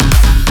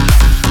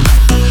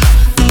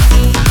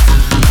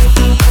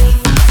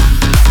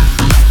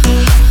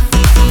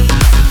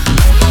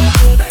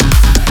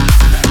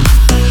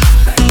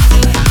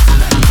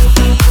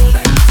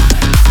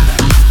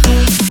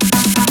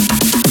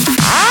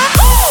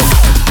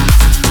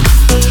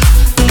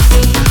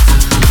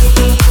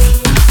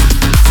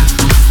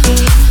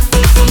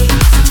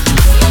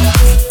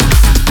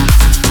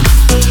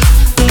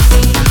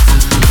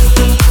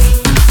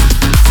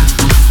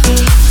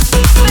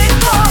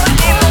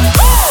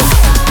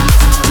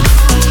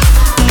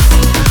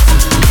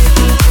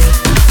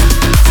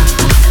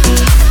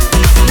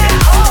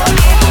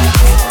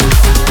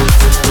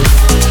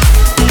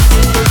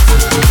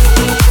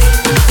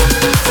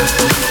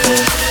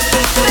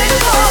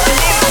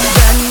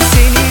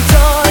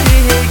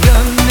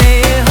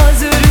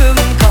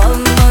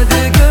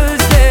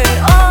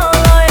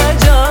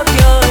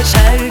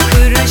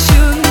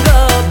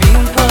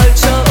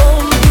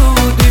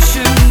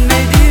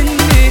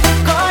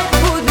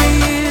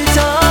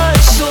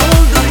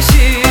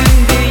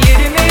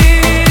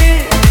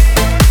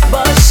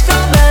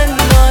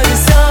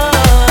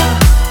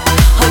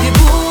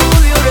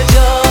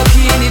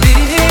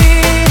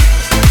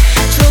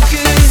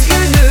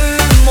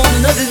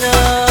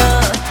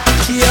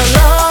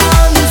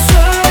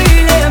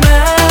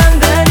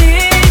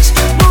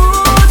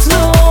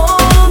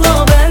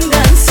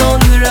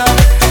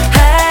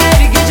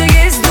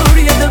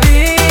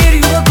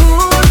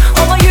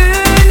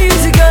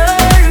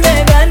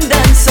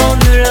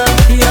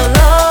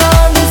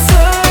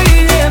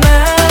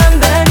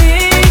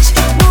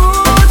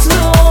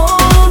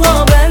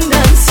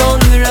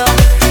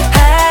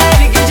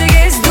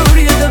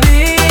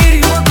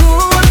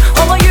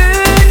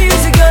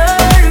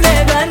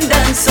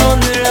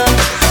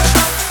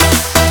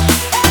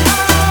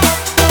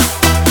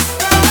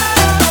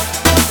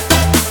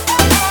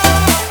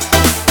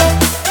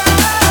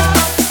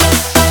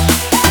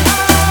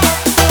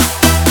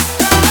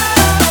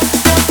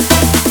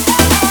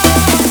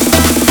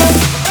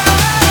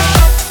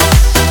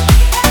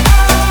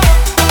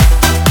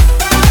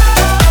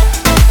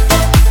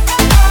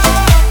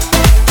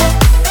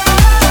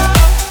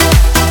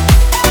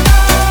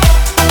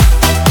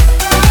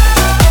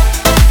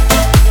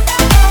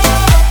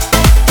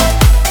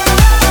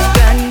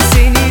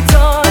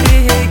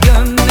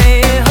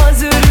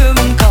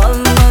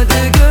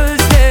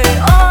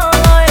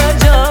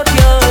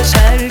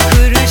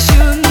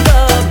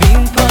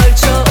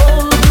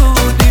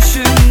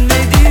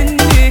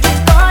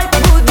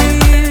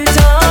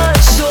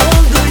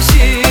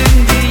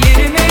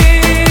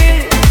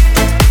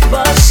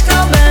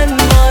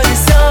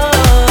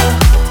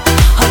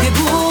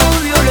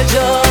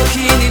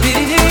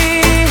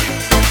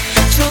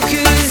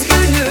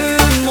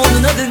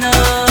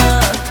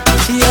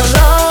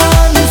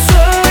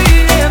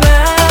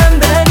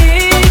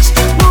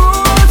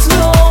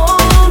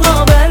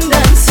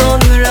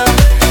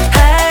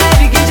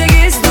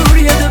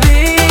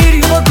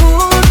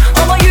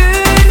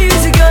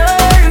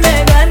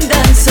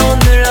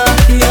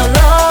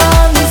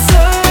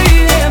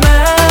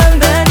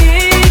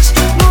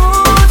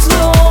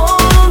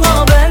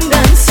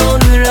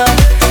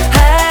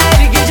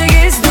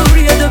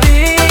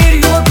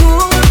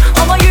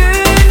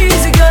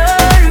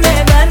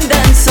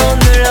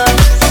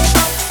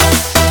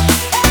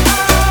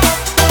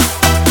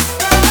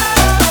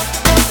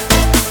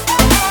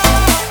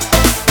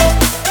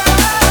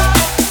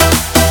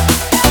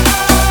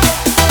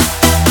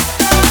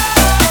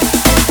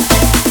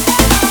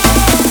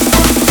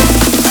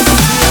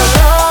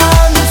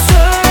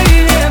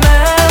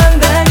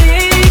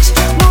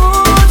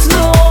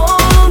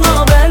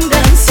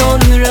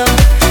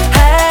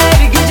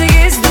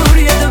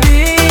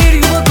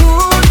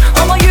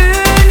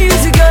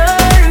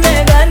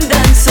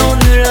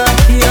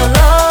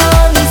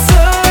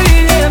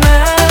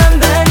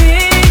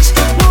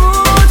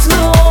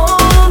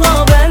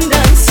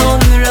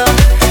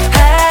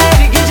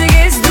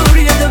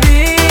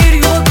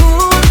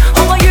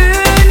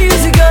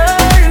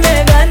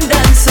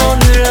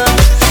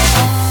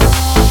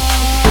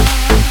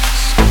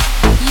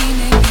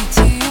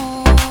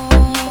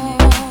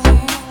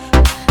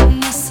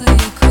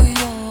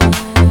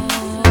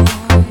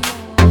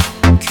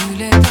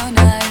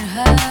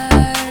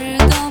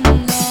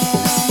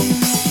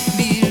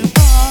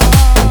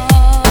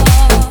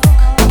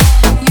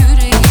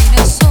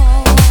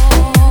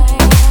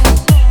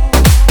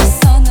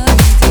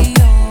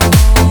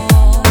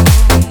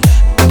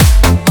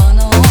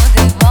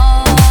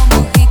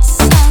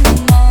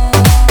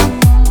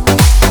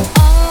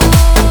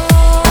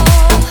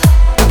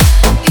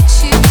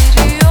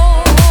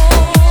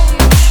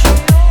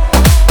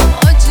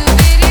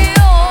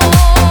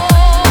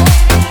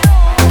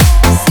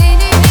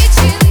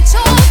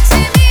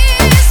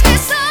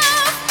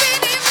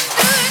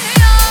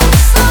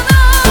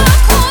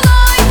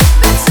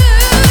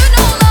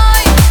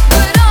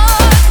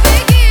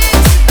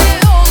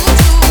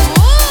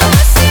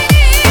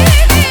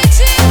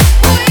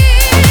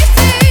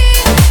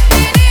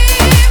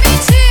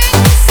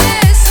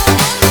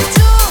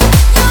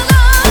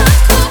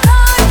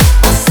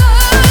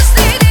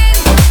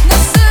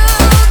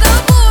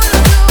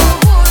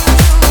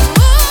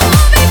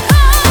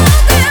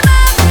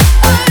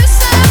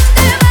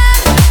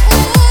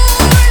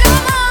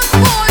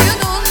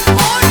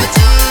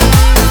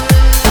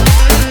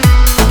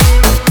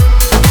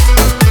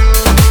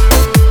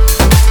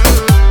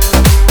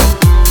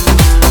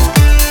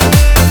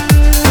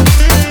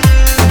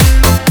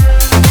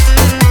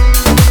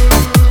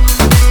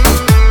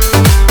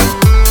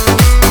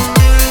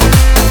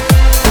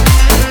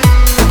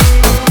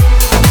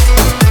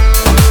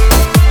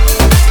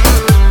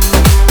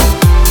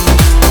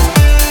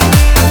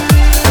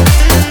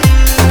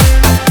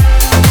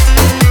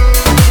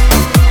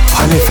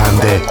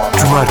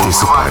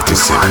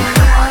 Partisi.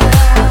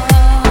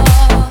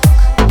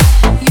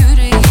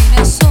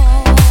 Yüreğine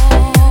sor,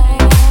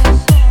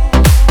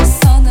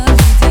 sana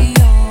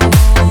gidiyor.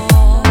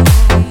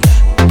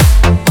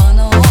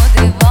 Bana o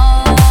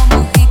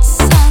devamı hiç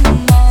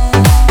sanma.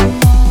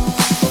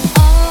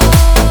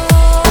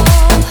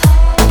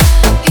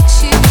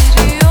 İçi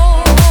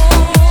veriyor,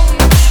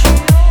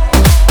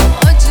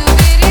 acı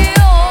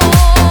veriyor.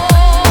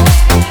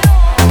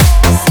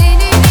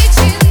 Senin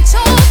için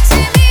çok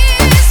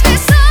temiz ve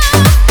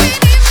saf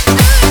benim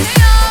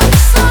dünyam.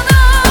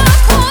 Sana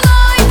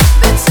kolay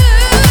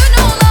bütün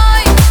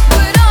olay,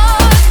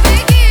 bırak ve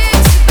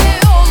git be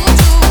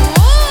yolcu.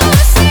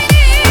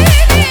 Senin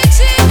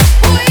için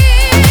bu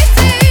iyi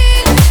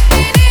değil,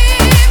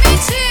 benim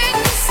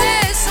içinse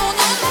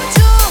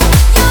sonuncu.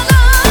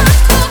 Yalan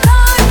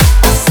kokar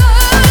bu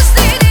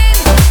sözlerin,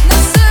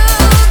 nasıl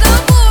da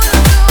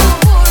vurdu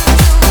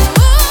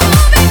vurdu.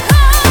 Ve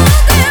kal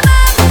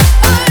demem,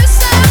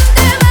 ölsem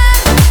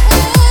demem,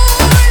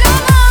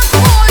 uğurlamak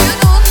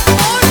boynun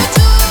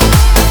borcu.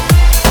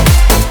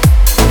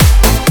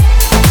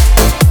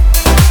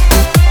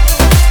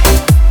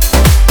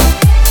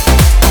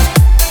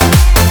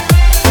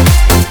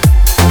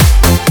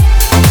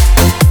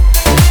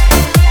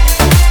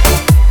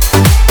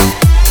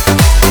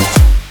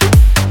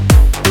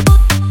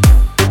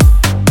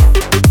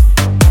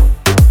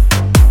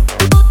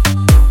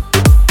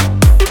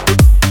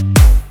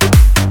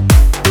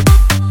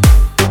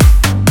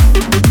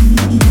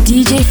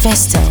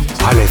 DJFESTO.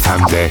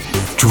 PALFM'de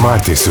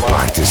Cumartesi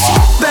Partisi.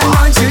 Ben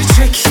acı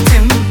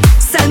çektim,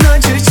 sen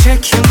acı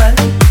çekme.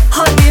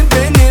 Hani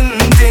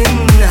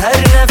benimdin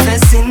her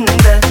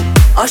nefesinde.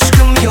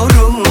 Aşkım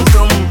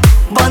yoruldum,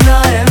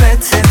 bana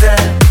evet de.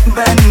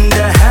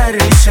 Bende her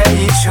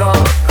şey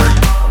çok.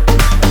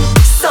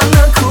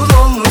 Sana kul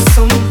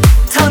olsun,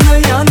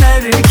 tanıyan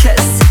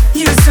herkes.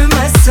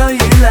 Yüzüme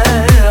söyle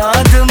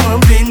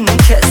adımı bin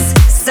kez.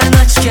 Sen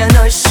açken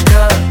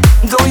aşka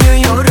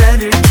doyuyor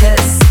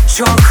herkes.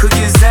 Çok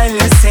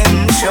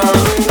güzelsin çok.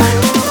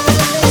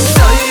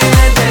 Söyle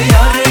de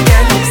yar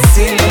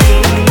gelsin,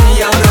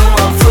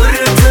 yanıma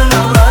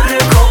fırtınalar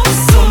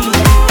kopsun.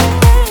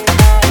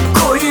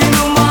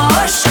 Koynuma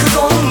aşk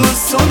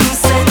dolsun,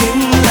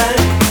 seninle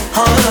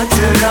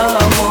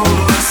hatıram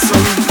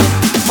olsun.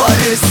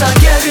 Varsa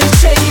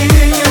gerçeği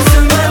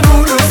yüzüme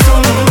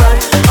vursunlar.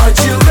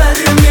 Acı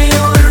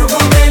vermiyor bu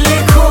deli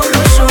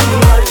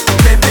kurşunlar.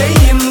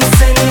 Bebeğim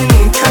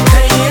senin,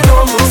 köpeğin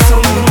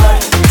olsunlar.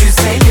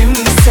 Güzelim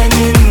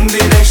senin,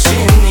 bir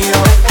eşin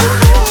yok.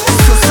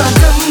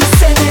 Susadım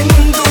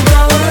senin,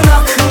 dudağın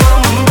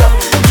aklımda.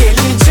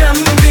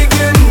 Geleceğim bir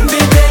gün,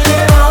 bir deli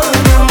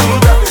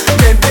alnımda.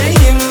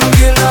 Bebeğim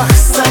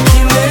günahsa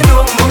kimin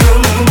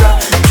umurunda.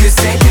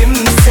 Güzelim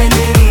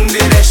senin,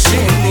 bir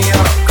eşin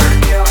yok.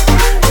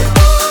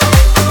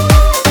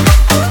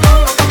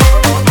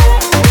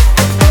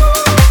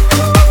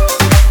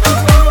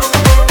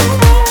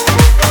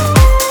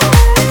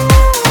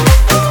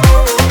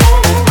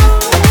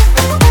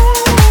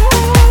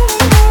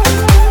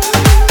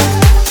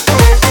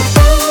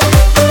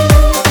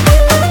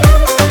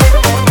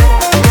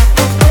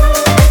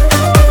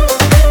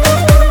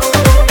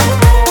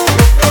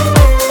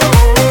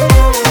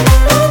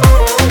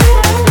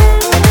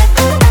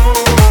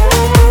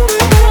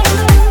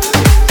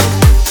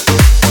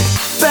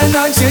 Ben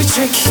acı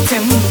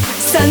çektim,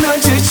 sen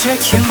acı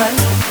çekme.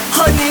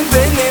 Hani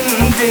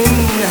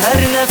benimdin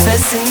her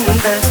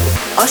nefesinde.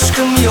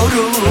 Aşkım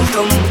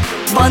yoruldum,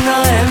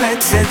 bana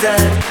evet de.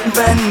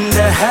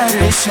 Bende her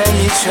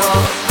şey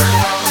çok.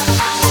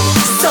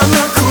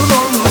 Sana kul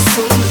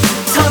olsun,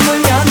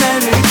 tanıyan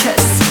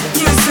herkes.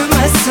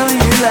 Yüzüme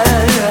söyle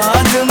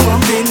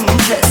adımı bin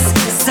kez.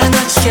 Sen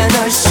açken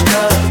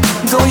aşka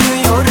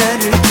doyuyor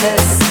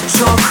herkes.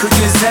 Çok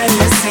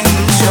güzelsin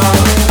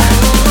çok.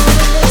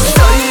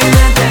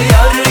 Söyle de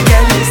yar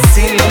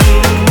gelsin,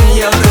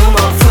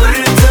 yanıma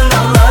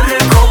fırtınalar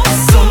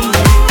kopsun.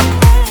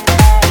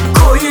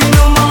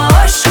 Koynuma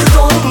aşk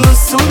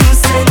dolsun,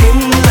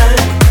 seninle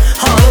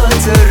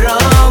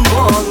hatıram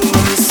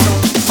olsun.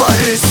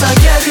 Varsa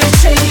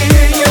gerçeği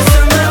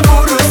yüzüme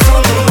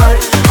vursunlar.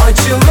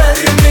 Acı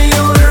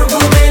vermiyor bu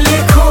deli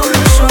kurşunlar.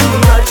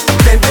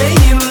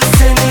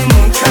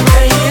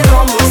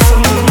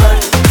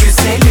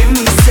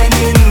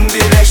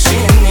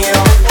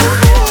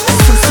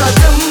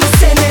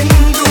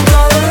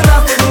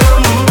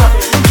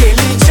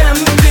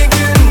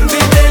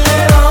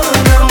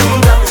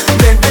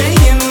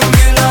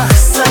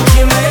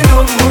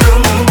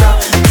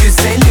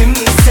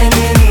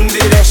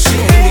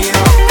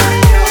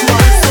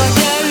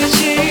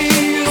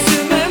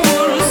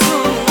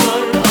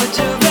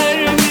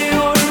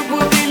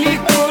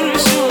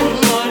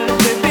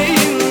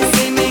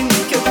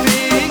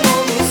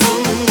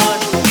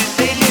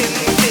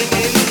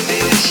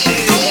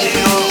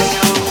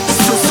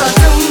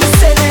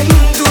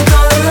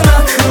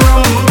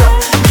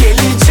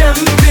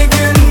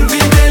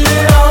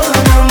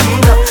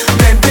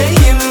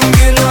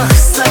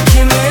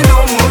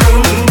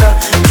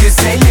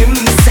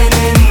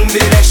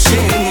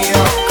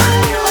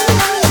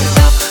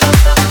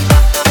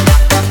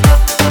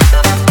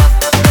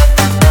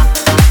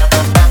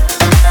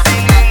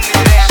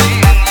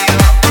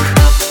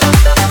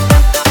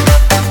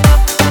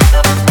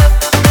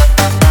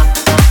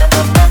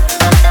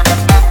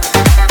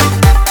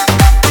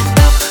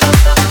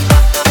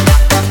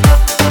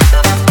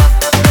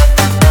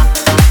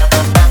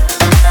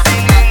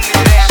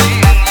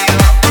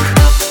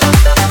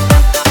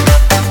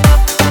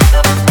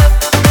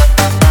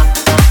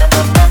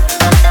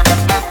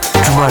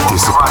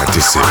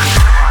 Partisi.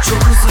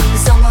 Çok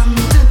uzun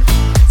zamandır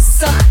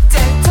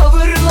sahte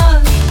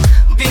tavırlar,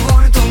 bir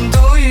vurdum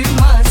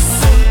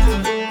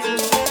duymazsın.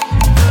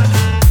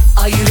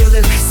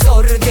 Ayrılık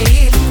zor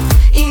değil,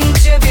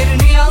 ince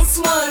bir nüans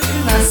var.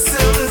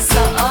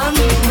 Nasılsa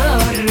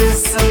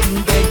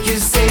anlarsın be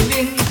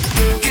güzelim,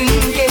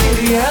 gün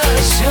gelir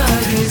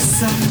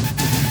yaşarsın.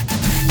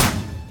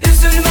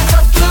 Üzülme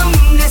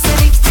tatlım, ne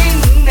sen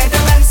ektin ne de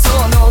ben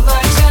son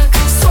olacak.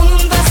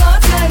 Sonunda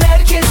zaten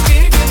herkes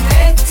bir gün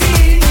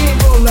ettiğini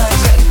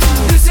bulacak.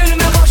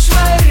 Üzülme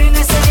boşver,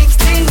 ne sen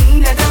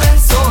ektin ne de ben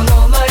son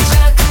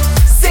olacak.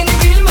 Seni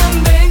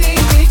bilmem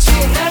benim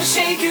için her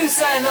şey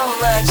güzel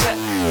olacak.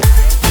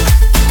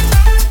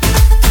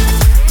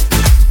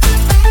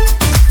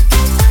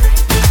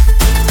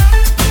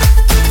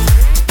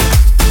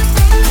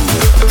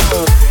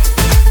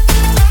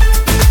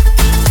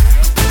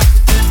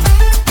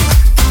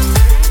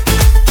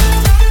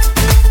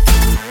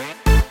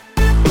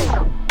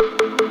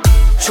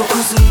 Çok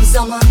uzun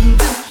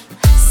zamandır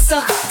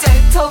sahte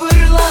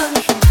tavırlar,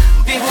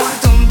 bir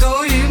vurdum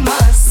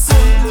duymazsın.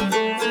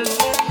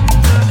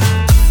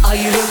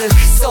 Ayrılık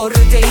zor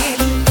değil,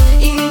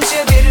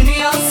 ince bir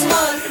nüans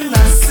var.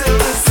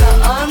 Nasılsa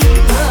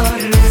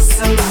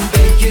anlarsın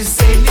be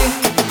güzelim,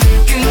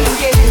 gün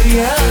gelir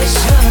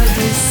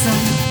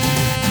yaşarsın.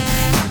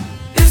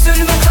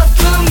 Üzülme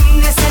tatlım,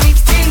 ne sen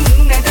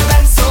ektin ne de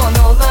ben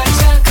son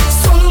olacak.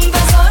 Sonunda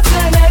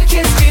zaten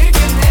herkes bir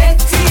gün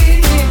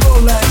ettiğini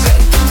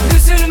bulacak.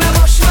 Üzülme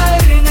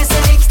boşver, ne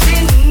sen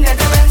ektin ne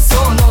de ben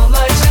son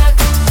olacak.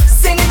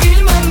 Seni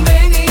bilmem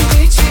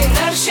benim için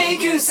her şey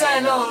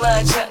güzel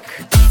olacak.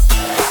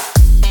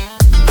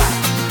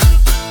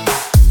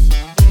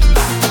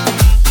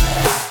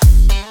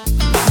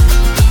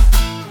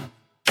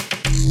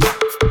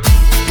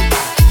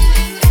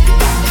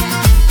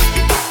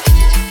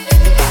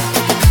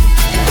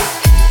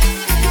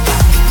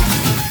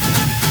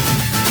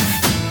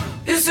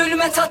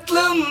 Üzülme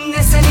tatlım,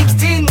 ne sen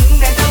ektin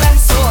ne de ben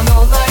son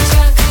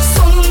olacak.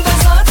 Sonunda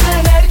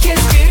zaten herkes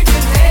bir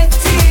gün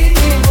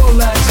ettiğini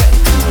bulacak.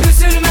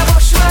 Üzülme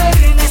boşver,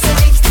 ne sen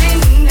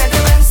ektin ne de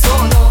ben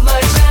son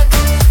olacak.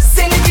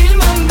 Seni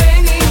bilmem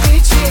benim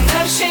için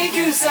her şey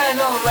güzel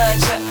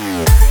olacak.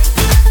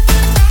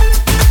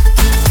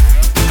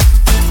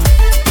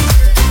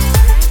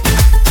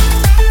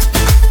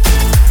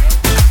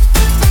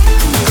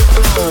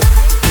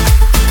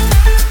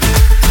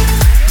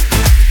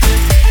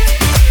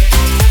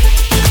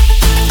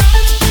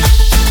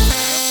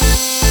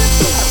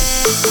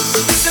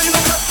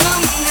 Üzülme tatlım,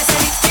 ne sen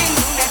ektin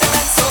ne de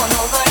ben son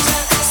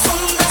olacak.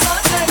 Sonunda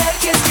zaten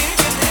herkes bir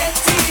gün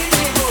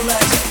ettiğini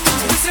bulacak.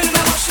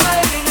 Üzülme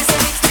boşver, ne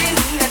sen ektin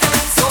ne de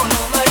ben son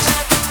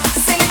olacak.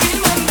 Seni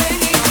bilmem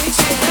benim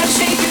için her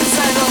şey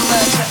güzel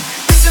olacak.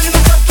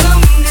 Üzülme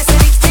tatlım, ne sen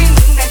ektin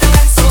ne de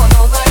ben son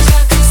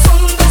olacak.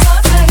 Sonunda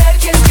zaten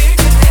herkes bir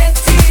gün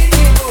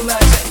ettiğini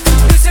bulacak.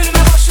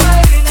 Üzülme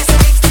boşver, ne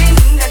sen ektin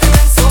ne de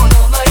ben son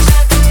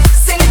olacak.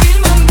 Seni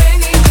bilmem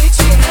benim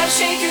için her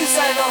şey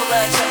güzel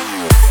olacak.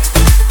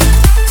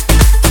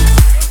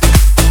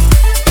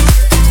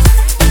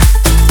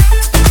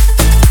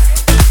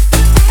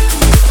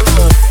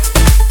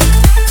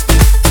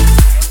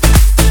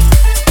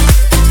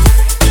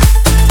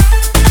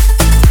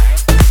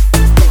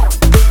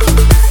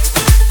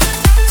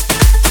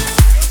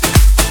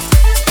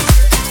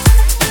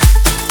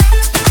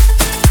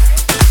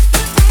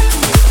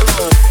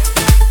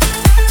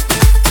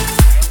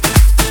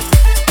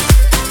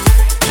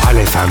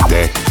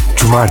 PALFM'de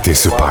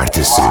Cumartesi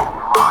Partisi.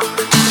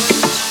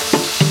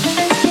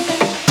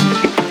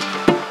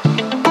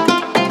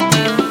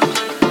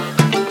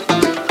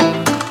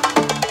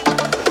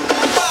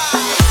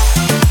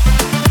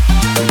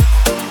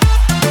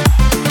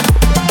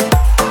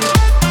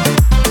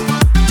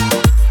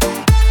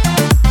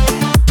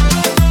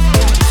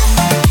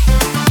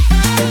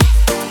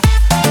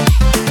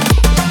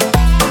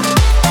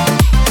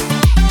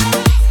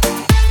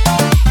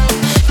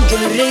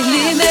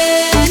 Görelim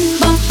en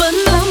baba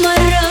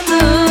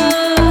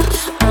numaranı.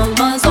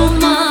 Olmaz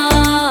olmaz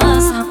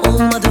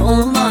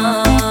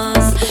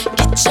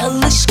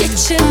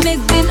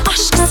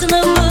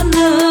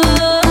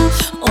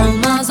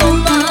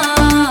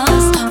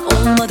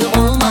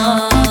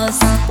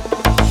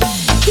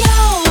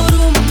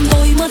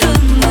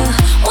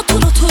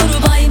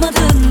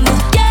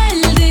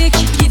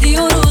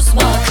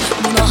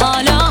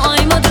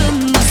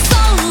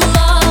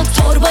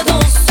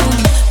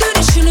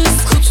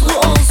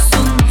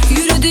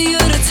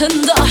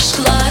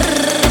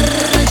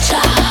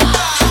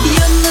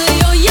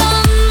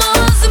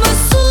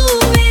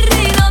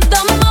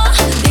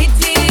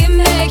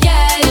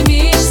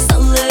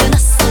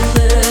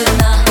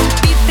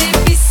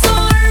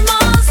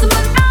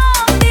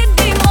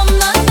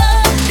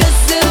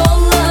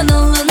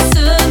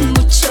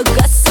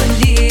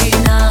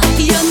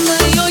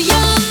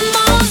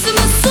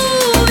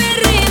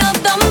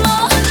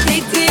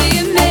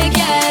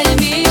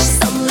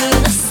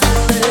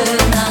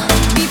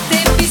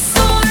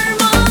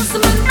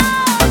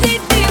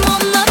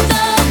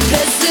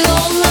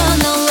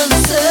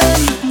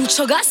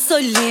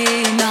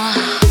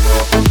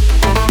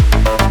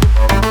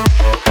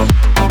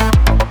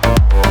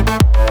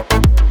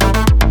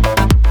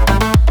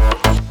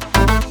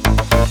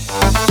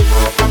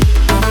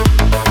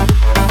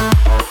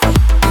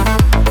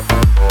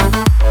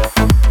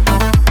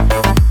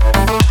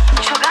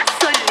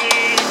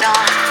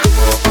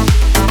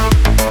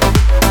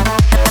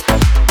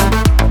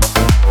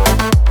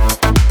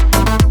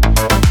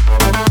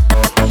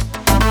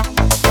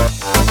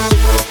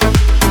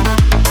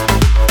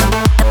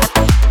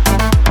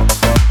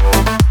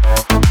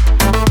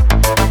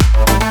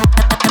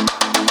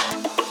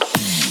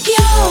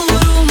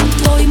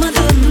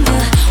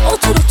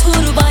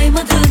olur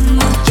baymadın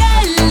mı?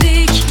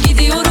 Geldik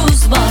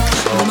gidiyoruz bak,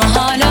 buna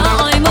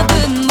hala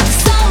aymadın mı?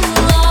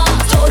 Salla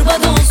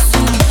torba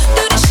dolsun,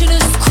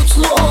 dönüşünüz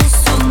kutlu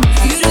olsun.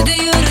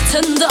 Yürüdü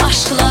yırtındı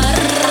aşklar.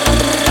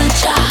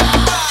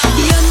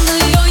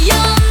 Yanıyor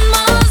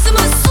yanmaz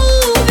mı,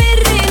 su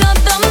verin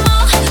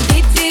adama.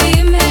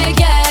 Dediğime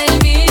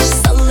gelmiş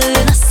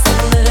salına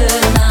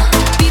salına.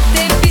 Bir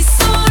de bir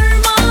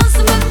sormaz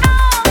mı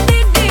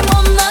dedim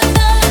ona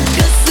da.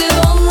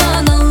 Gazı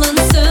olan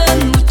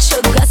alınsın,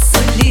 mucho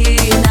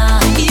gasolina.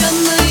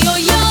 Yanıyor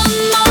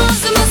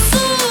yanmaz mı,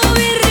 su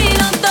verin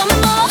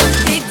adama.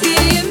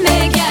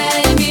 Dediğime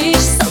gelmiş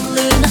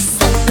salına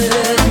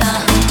salına.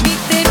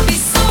 Bir de bir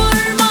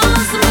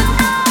sormaz mı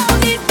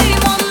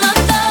dedim ona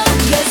da.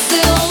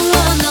 Gazı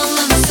olan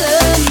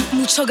alınsın,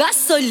 mucho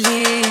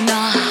gasolina.